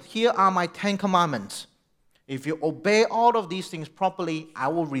happen? Here are my 10 commandments. If you obey all of these things properly, I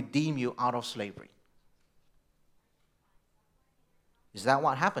will redeem you out of slavery. Is that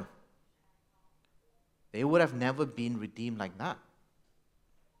what happened? They would have never been redeemed like that.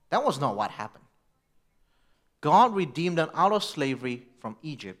 That was not what happened. God redeemed them out of slavery from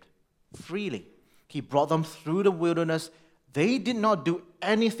Egypt freely. He brought them through the wilderness. They did not do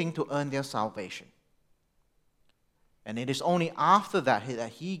anything to earn their salvation. And it is only after that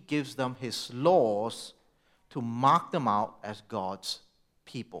He gives them His laws to mark them out as God's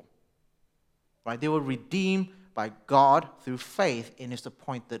people. Right? They were redeemed by God through faith in His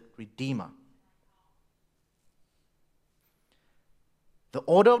appointed Redeemer. The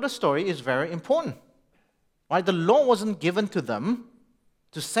order of the story is very important. Right? The law wasn't given to them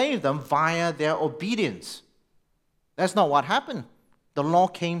to save them via their obedience. That's not what happened. The law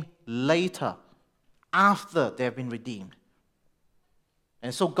came later, after they have been redeemed.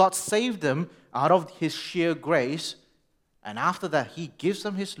 And so God saved them out of His sheer grace, and after that He gives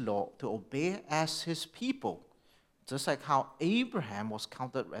them His law to obey as His people, just like how Abraham was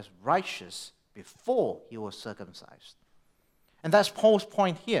counted as righteous before he was circumcised. And that's Paul's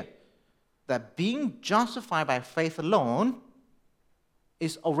point here, that being justified by faith alone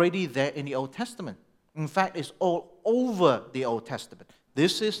is already there in the Old Testament. In fact, it's all over the Old Testament.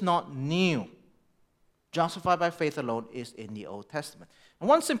 This is not new. Justified by faith alone is in the Old Testament. And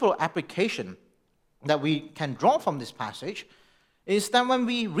one simple application that we can draw from this passage is that when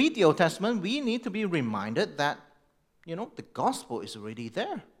we read the Old Testament, we need to be reminded that, the gospel is already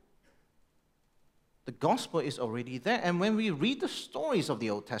there. The gospel is already there. And when we read the stories of the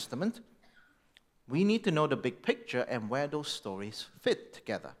Old Testament, we need to know the big picture and where those stories fit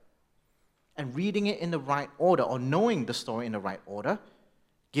together. And reading it in the right order, or knowing the story in the right order,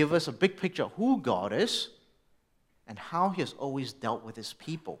 give us a big picture of who God is and how He has always dealt with His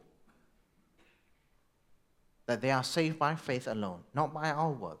people. That they are saved by faith alone, not by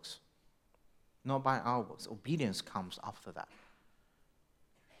our works. Not by our works. Obedience comes after that.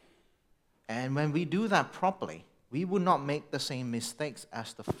 And when we do that properly, we will not make the same mistakes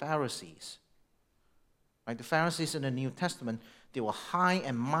as the Pharisees. Right? The Pharisees in the New Testament, they were high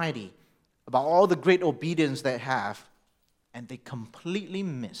and mighty about all the great obedience they have, and they completely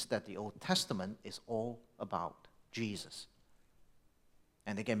missed that the Old Testament is all about Jesus.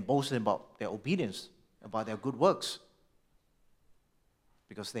 And they can boast about their obedience, about their good works,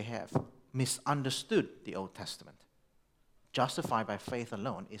 because they have misunderstood the Old Testament. Justified by faith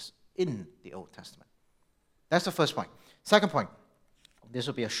alone is in the Old Testament. That's the first point. Second point, this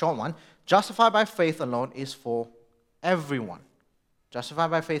will be a short one. Justified by faith alone is for everyone.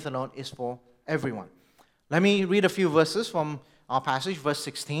 Justified by faith alone is for everyone. Let me read a few verses from our passage, verse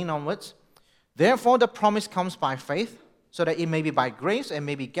 16 onwards. Therefore the promise comes by faith, so that it may be by grace and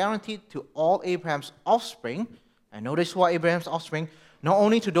may be guaranteed to all Abraham's offspring. And notice who are Abraham's offspring, not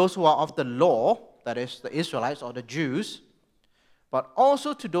only to those who are of the law, that is, the Israelites or the Jews, but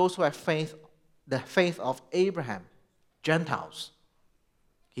also to those who have faith, the faith of Abraham, Gentiles.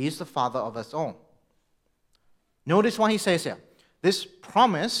 He is the father of us all. Notice what he says here. This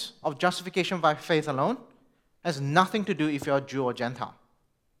promise of justification by faith alone has nothing to do if you're a Jew or Gentile.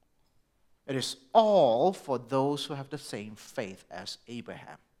 It is all for those who have the same faith as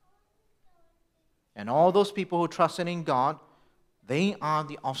Abraham. And all those people who trusted in God, they are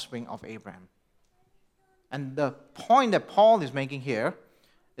the offspring of Abraham. And the point that Paul is making here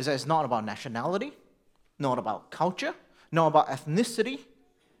is that it's not about nationality, not about culture, not about ethnicity,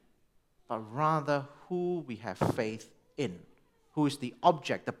 but rather who we have faith in. Who is the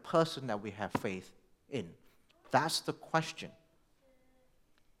object, the person that we have faith in. That's the question.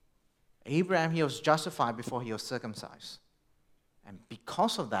 Abraham, he was justified before he was circumcised. And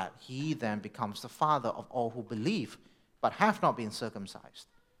because of that, he then becomes the father of all who believe, but have not been circumcised.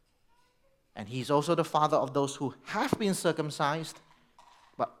 And he's also the father of those who have been circumcised,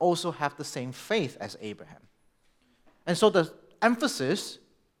 but also have the same faith as Abraham. And so the emphasis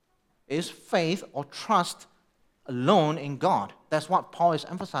is faith or trust alone in God. That's what Paul is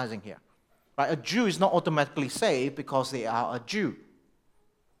emphasizing here. Right? A Jew is not automatically saved because they are a Jew.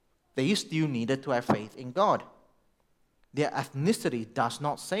 They still needed to have faith in God. Their ethnicity does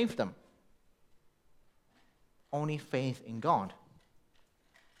not save them. Only faith in God.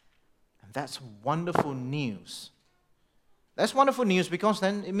 And that's wonderful news. That's wonderful news because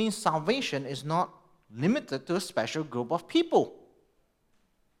then it means salvation is not limited to a special group of people.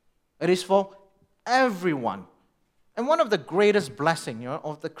 It is for everyone. And one of the greatest blessings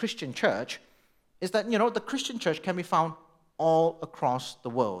of the Christian church is that the Christian church can be found all across the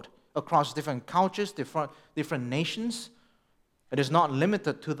world, across different cultures, different nations. It is not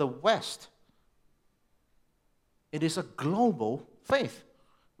limited to the West. It is a global faith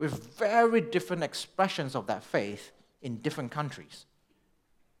with very different expressions of that faith in different countries.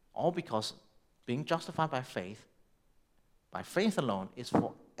 All because being justified by faith alone, is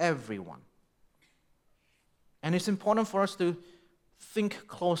for everyone. And it's important for us to think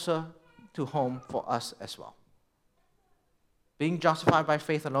closer to home for us as well. Being justified by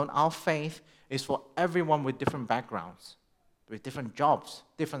faith alone, our faith is for everyone with different backgrounds, with different jobs,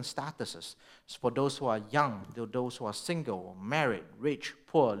 different statuses. It's for those who are young, those who are single, married, rich,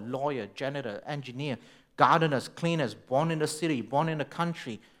 poor, lawyer, janitor, engineer, gardeners, cleaners, born in the city, born in the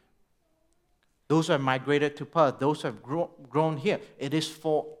country, those who have migrated to Perth, those who have grown here. It is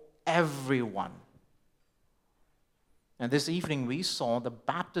for everyone. And this evening we saw the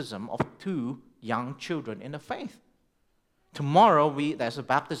baptism of 2 young children in the faith. Tomorrow there's a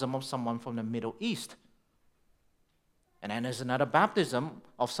baptism of someone from the Middle East. And then there's another baptism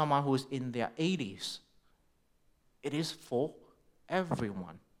of someone who is in their 80s. It is for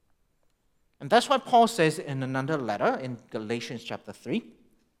everyone. And that's why Paul says in another letter in Galatians chapter 3,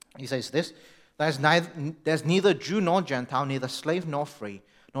 he says this, there's neither Jew nor Gentile, neither slave nor free,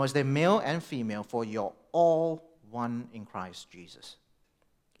 nor is there male and female, for you're all one in Christ Jesus.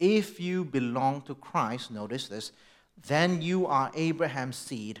 If you belong to Christ, notice this, then you are Abraham's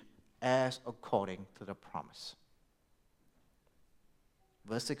seed as according to the promise.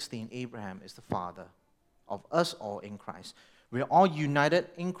 Verse 16, Abraham is the father of us all in Christ. We're all united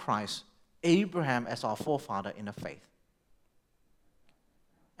in Christ. Abraham as our forefather in the faith.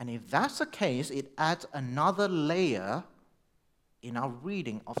 And if that's the case, it adds another layer in our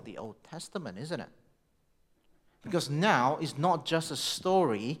reading of the Old Testament, isn't it? Because now it's not just a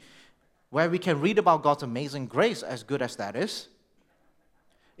story where we can read about God's amazing grace, as good as that is.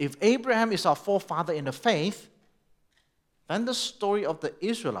 If Abraham is our forefather in the faith, then the story of the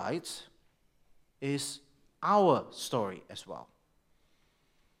Israelites is our story as well.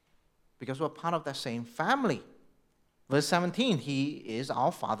 Because we're part of that same family. Verse 17, he is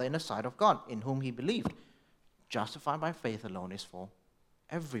our father in the sight of God, in whom he believed. Justified by faith alone is for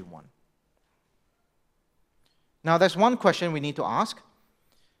everyone. Now, there's one question we need to ask.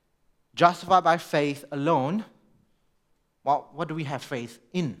 Justified by faith alone, well, what do we have faith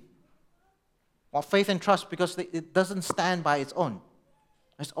in? Well, faith and trust, because it doesn't stand by its own.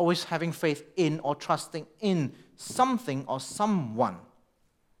 It's always having faith in or trusting in something or someone.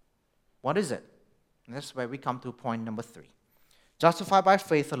 What is it? And that's where we come to point number 3. Justified by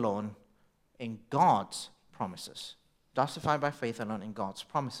faith alone in God's promises. Justified by faith alone in God's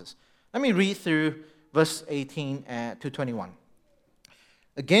promises. Let me read through verse 18 to 21.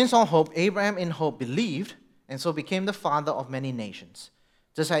 Against all hope, Abraham in hope believed, and so became the father of many nations.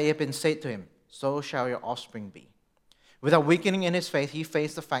 Just as it had been said to him, so shall your offspring be. Without weakening in his faith, he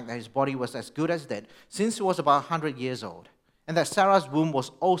faced the fact that his body was as good as dead, since he was about 100 years old, and that Sarah's womb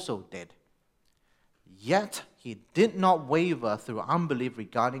was also dead. Yet he did not waver through unbelief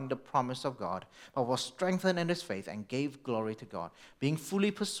regarding the promise of God, but was strengthened in his faith and gave glory to God, being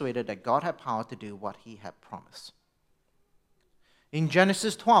fully persuaded that God had power to do what he had promised. In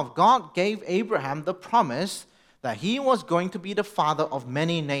Genesis 12, God gave Abraham the promise that he was going to be the father of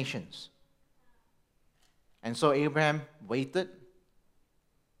many nations. And so Abraham waited,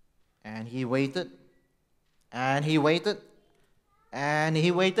 and he waited, and he waited, and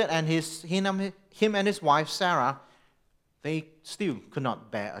he waited, and him and his wife Sarah, they still could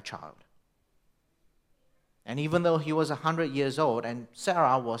not bear a child. And even though he was 100 years old and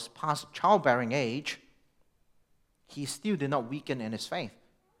Sarah was past childbearing age, he still did not weaken in his faith.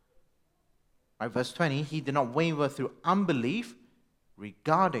 Right, verse 20, he did not waver through unbelief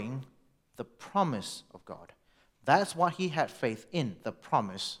regarding the promise of God. That's what he had faith in, the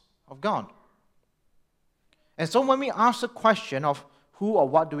promise of God. And so when we ask the question of who or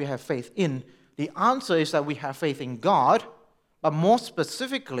what do we have faith in, the answer is that we have faith in God, but more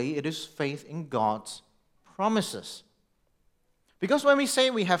specifically, it is faith in God's promises. Because when we say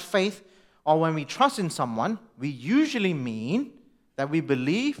we have faith or when we trust in someone, we usually mean that we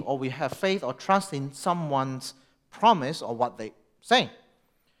believe or we have faith or trust in someone's promise or what they say.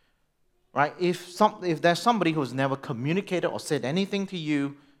 Right? If there's somebody who's never communicated or said anything to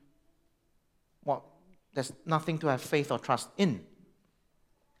you, well, there's nothing to have faith or trust in.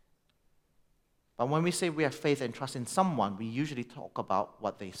 But when we say we have faith and trust in someone, we usually talk about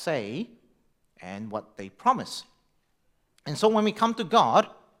what they say and what they promise. And so when we come to God,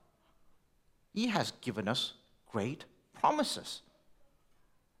 he has given us great promises.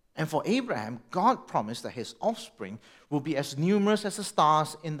 And for Abraham, God promised that his offspring will be as numerous as the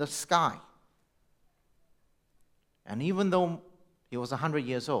stars in the sky. And even though he was 100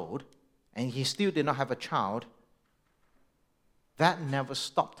 years old and he still did not have a child, that never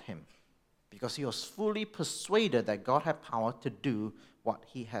stopped him because he was fully persuaded that God had power to do what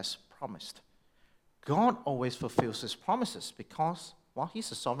he has promised. God always fulfills his promises because, well,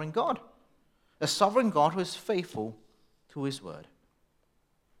 he's a sovereign God. A sovereign God who is faithful to his word.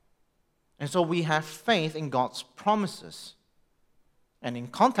 And so we have faith in God's promises. And in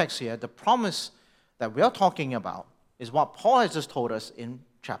context here, the promise that we are talking about is what Paul has just told us in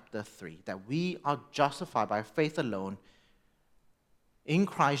chapter 3, that we are justified by faith alone in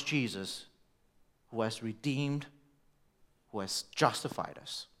Christ Jesus, who has redeemed, who has justified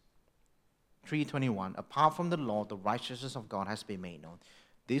us. 3:21, apart from the law, the righteousness of God has been made known.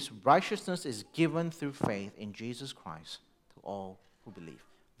 This righteousness is given through faith in Jesus Christ to all who believe.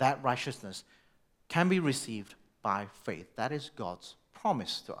 That righteousness can be received by faith. That is God's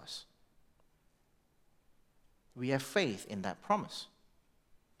promise to us. We have faith in that promise.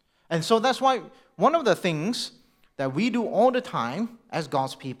 And so that's why one of the things that we do all the time as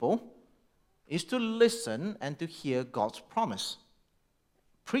God's people is to listen and to hear God's promise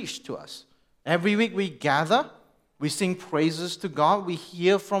preached to us. Every week we gather, we sing praises to God, we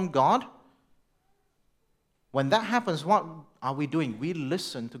hear from God. When that happens, what are we doing? We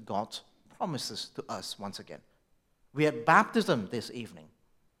listen to God's promises to us once again. We had baptism this evening.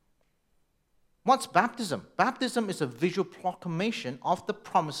 What's baptism? Baptism is a visual proclamation of the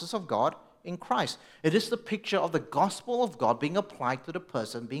promises of God in Christ. It is the picture of the gospel of God being applied to the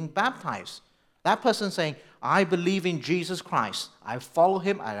person being baptized. That person saying, I believe in Jesus Christ. I follow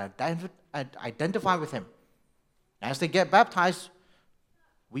him. I identify with him. As they get baptized,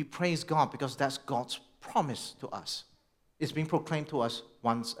 we praise God because that's God's promise to us. It's being proclaimed to us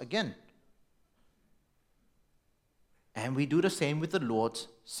once again. And we do the same with the Lord's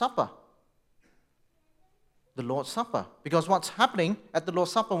Supper. The Lord's Supper. Because what's happening at the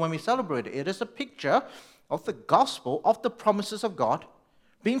Lord's Supper when we celebrate it, it is a picture of the gospel, of the promises of God,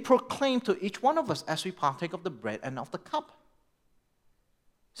 being proclaimed to each one of us as we partake of the bread and of the cup.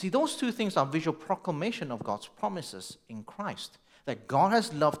 See, those two things are visual proclamation of God's promises in Christ. That God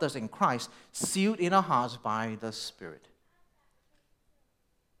has loved us in Christ, sealed in our hearts by the Spirit.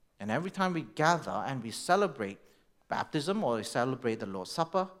 And every time we gather and we celebrate baptism or we celebrate the Lord's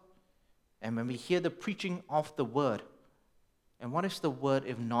Supper, and when we hear the preaching of the Word, and what is the Word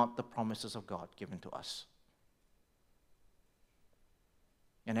if not the promises of God given to us?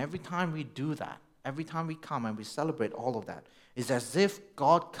 And every time we do that, every time we come and we celebrate all of that, it's as if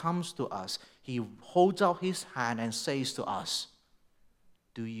God comes to us. He holds out his hand and says to us,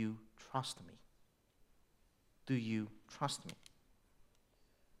 do you trust me? Do you trust me?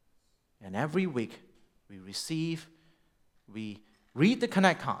 And every week we read the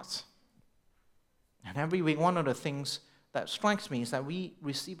Connect cards. And every week one of the things that strikes me is that we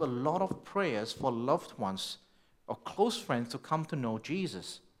receive a lot of prayers for loved ones or close friends to come to know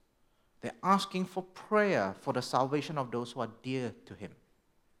Jesus. They're asking for prayer for the salvation of those who are dear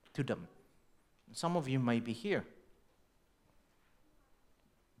to them. Some of you may be here.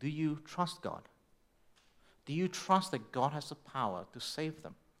 Do you trust God? Do you trust that God has the power to save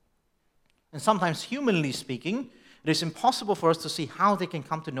them? And sometimes, humanly speaking, it is impossible for us to see how they can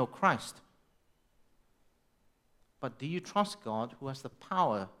come to know Christ. But do you trust God who has the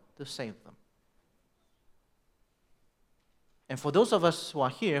power to save them? And for those of us who are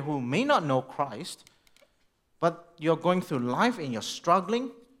here who may not know Christ, but you're going through life and you're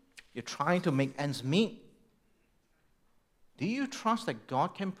struggling, you're trying to make ends meet, do you trust that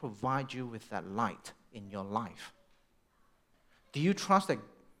God can provide you with that light in your life? Do you trust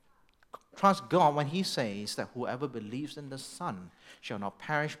God when he says that whoever believes in the Son shall not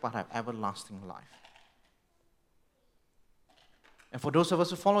perish but have everlasting life? And for those of us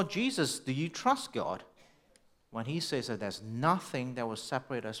who follow Jesus, do you trust God when he says that there's nothing that will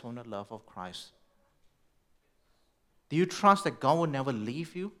separate us from the love of Christ? Do you trust that God will never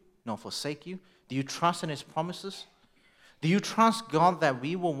leave you nor forsake you? Do you trust in his promises? Do you trust God that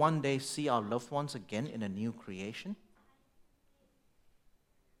we will one day see our loved ones again in a new creation?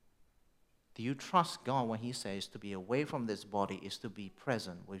 Do you trust God when he says to be away from this body is to be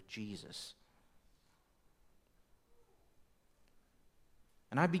present with Jesus?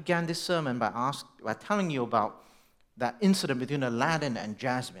 And I began this sermon by telling you about that incident between Aladdin and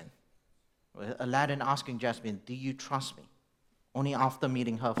Jasmine. Aladdin asking Jasmine, do you trust me? Only after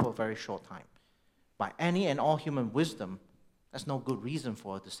meeting her for a very short time. By any and all human wisdom, that's no good reason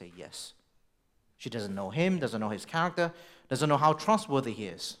for her to say yes. She doesn't know him, doesn't know his character, doesn't know how trustworthy he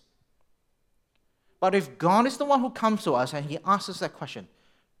is. But if God is the one who comes to us and he asks us that question,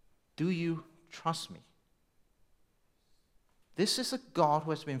 do you trust me? This is a God who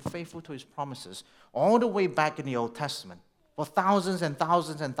has been faithful to his promises all the way back in the Old Testament for thousands and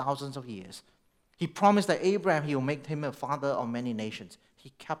thousands and thousands of years. He promised that Abraham, he will make him a father of many nations.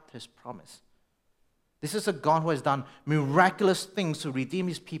 He kept his promise. This is a God who has done miraculous things to redeem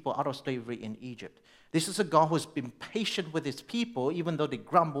his people out of slavery in Egypt. This is a God who has been patient with his people even though they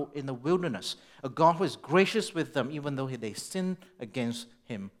grumbled in the wilderness. A God who is gracious with them even though they sin against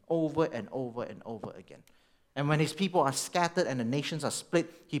him over and over and over again. And when his people are scattered and the nations are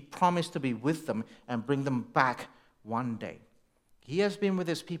split, he promised to be with them and bring them back one day. He has been with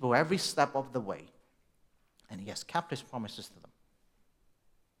his people every step of the way, and he has kept his promises to them.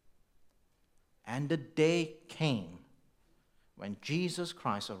 And the day came when Jesus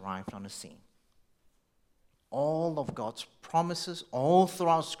Christ arrived on the scene. All of God's promises, all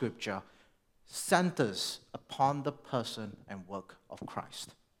throughout Scripture, centers upon the person and work of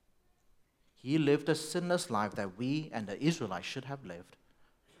Christ. He lived a sinless life that we and the Israelites should have lived.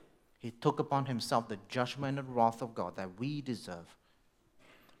 He took upon himself the judgment and wrath of God that we deserve.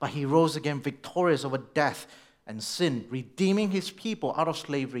 But he rose again victorious over death and sin, redeeming his people out of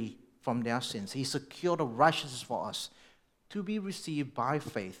slavery from their sins. He secured a righteousness for us to be received by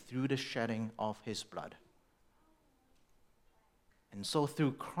faith through the shedding of his blood. And so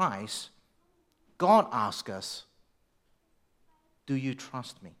through Christ, God asks us, do you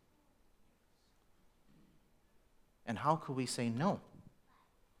trust me? And how could we say no?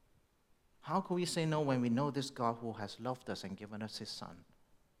 How could we say no when we know this God who has loved us and given us his Son?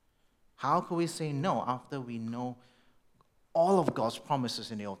 How can we say no after we know all of God's promises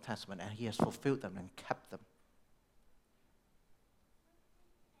in the Old Testament and He has fulfilled them and kept them?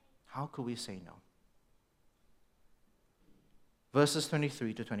 How could we say no? Verses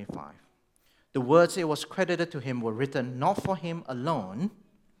 23 to 25. The words it was credited to Him were written not for Him alone,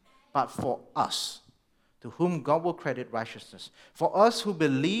 but for us, to whom God will credit righteousness. For us who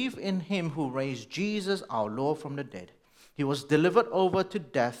believe in Him who raised Jesus our Lord from the dead. He was delivered over to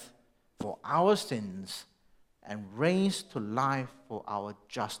death for our sins and raised to life for our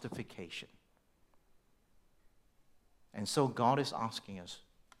justification. And so God is asking us,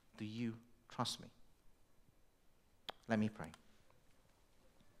 do you trust me? Let me pray.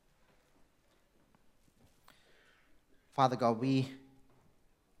 Father God, we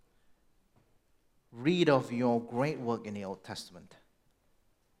read of your great work in the Old Testament.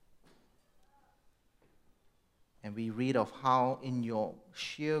 And we read of how in your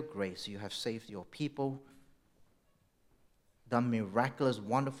sheer grace you have saved your people, done miraculous,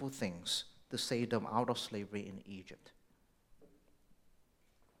 wonderful things to save them out of slavery in Egypt.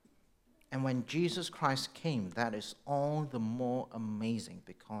 And when Jesus Christ came, that is all the more amazing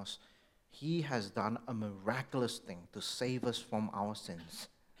because He has done a miraculous thing to save us from our sins.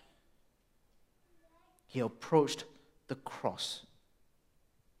 He approached the cross,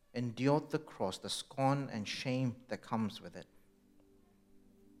 endured the cross, the scorn and shame that comes with it.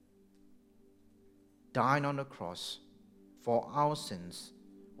 Died on the cross for our sins,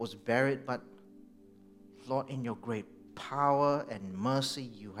 was buried, but Lord, in your great power and mercy,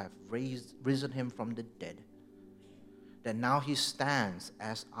 you have risen Him from the dead. That now He stands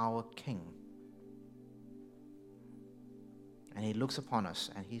as our King. And He looks upon us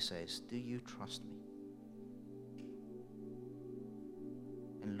and He says, do you trust me?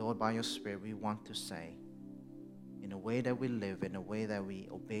 And Lord, by your Spirit, we want to say, in a way that we live, in a way that we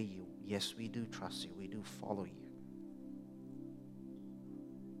obey you, yes, we do trust you, we do follow you.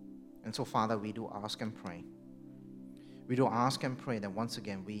 And so, Father, we do ask and pray. We do ask and pray that once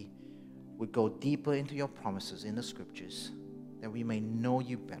again we would go deeper into your promises in the Scriptures, that we may know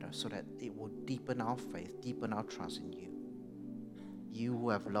you better, so that it will deepen our faith, deepen our trust in you. You who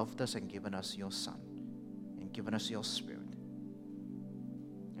have loved us and given us your Son, and given us your Spirit.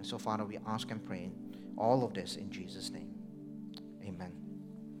 And so, Father, we ask and pray all of this in Jesus' name. Amen.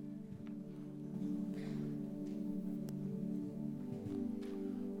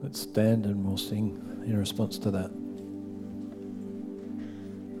 Let's stand and we'll sing in response to that.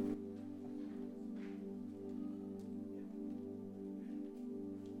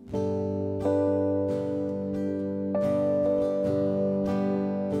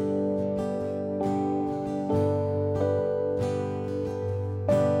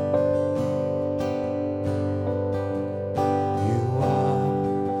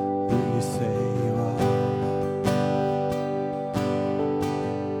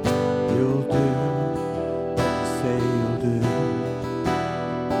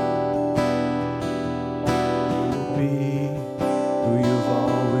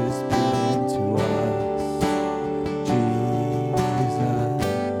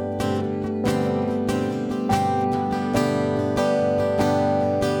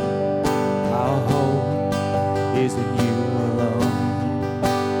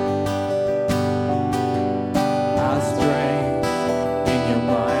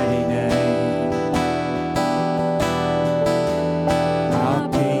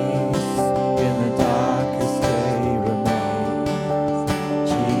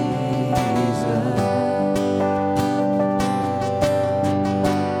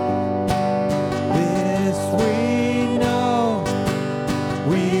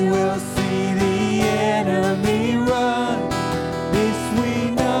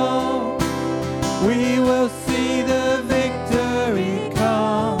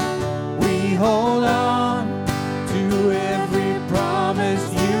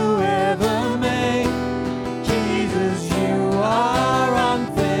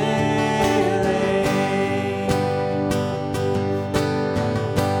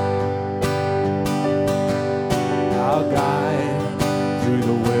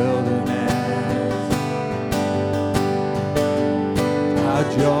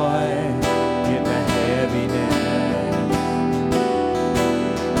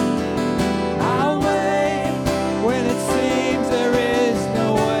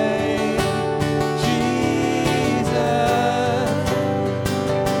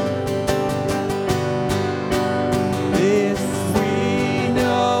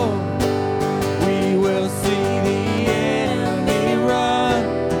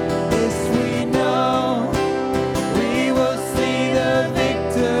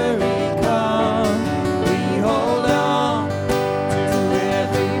 Victory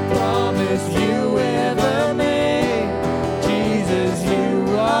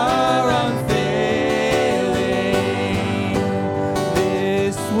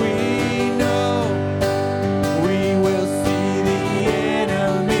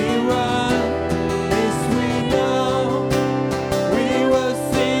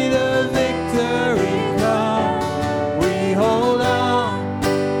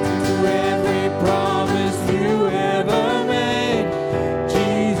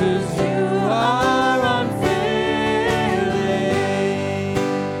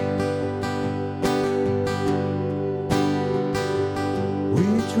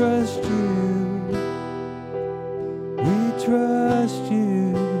trust you. We trust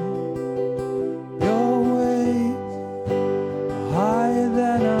you. Your ways are higher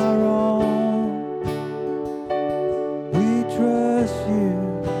than our own. We trust you.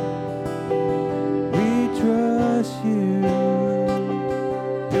 We trust you.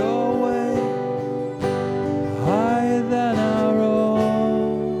 Your ways are higher than our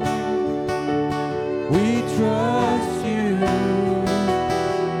own. We trust you.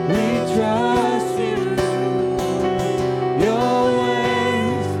 We trust you. Your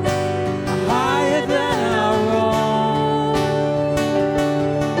ways are higher than our own.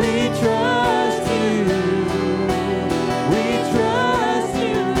 We trust you. We trust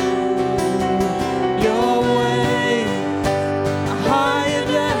you. Your ways are higher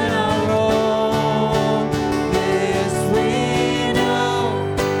than our own. Yes, we know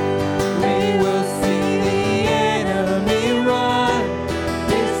we will see the enemy run.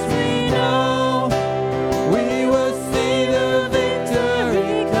 Yes, we know we will see the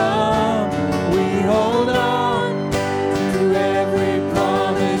victory come. We hold on to every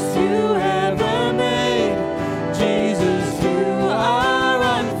promise you ever made. Jesus, you are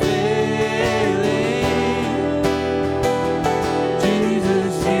unfailing.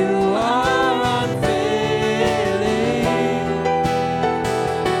 Jesus, you are unfailing.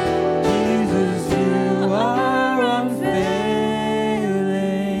 Jesus, you are unfailing.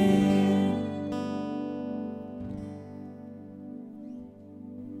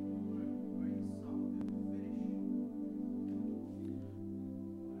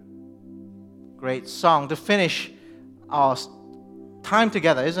 Great song to finish our time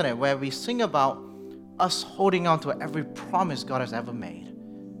together, isn't it? Where we sing about us holding on to every promise God has ever made.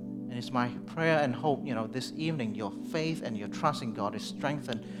 And it's my prayer and hope, this evening, your faith and your trust in God is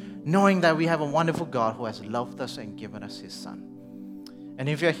strengthened, knowing that we have a wonderful God who has loved us and given us His Son. And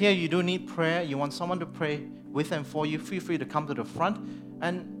if you're here, you do need prayer, you want someone to pray with and for you, feel free to come to the front.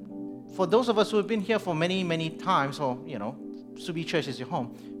 And for those of us who have been here for many, many times, or, Subi Church is your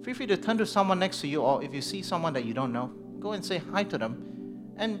home, feel free to turn to someone next to you, or if you see someone that you don't know, go and say hi to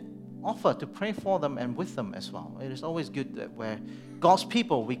them and offer to pray for them and with them as well. It is always good that where God's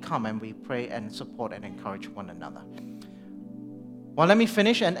people, we come and we pray and support and encourage one another. Well, let me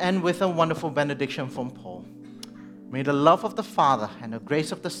finish and end with a wonderful benediction from Paul. May the love of the Father and the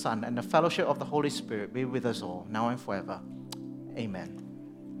grace of the Son and the fellowship of the Holy Spirit be with us all, now and forever. Amen.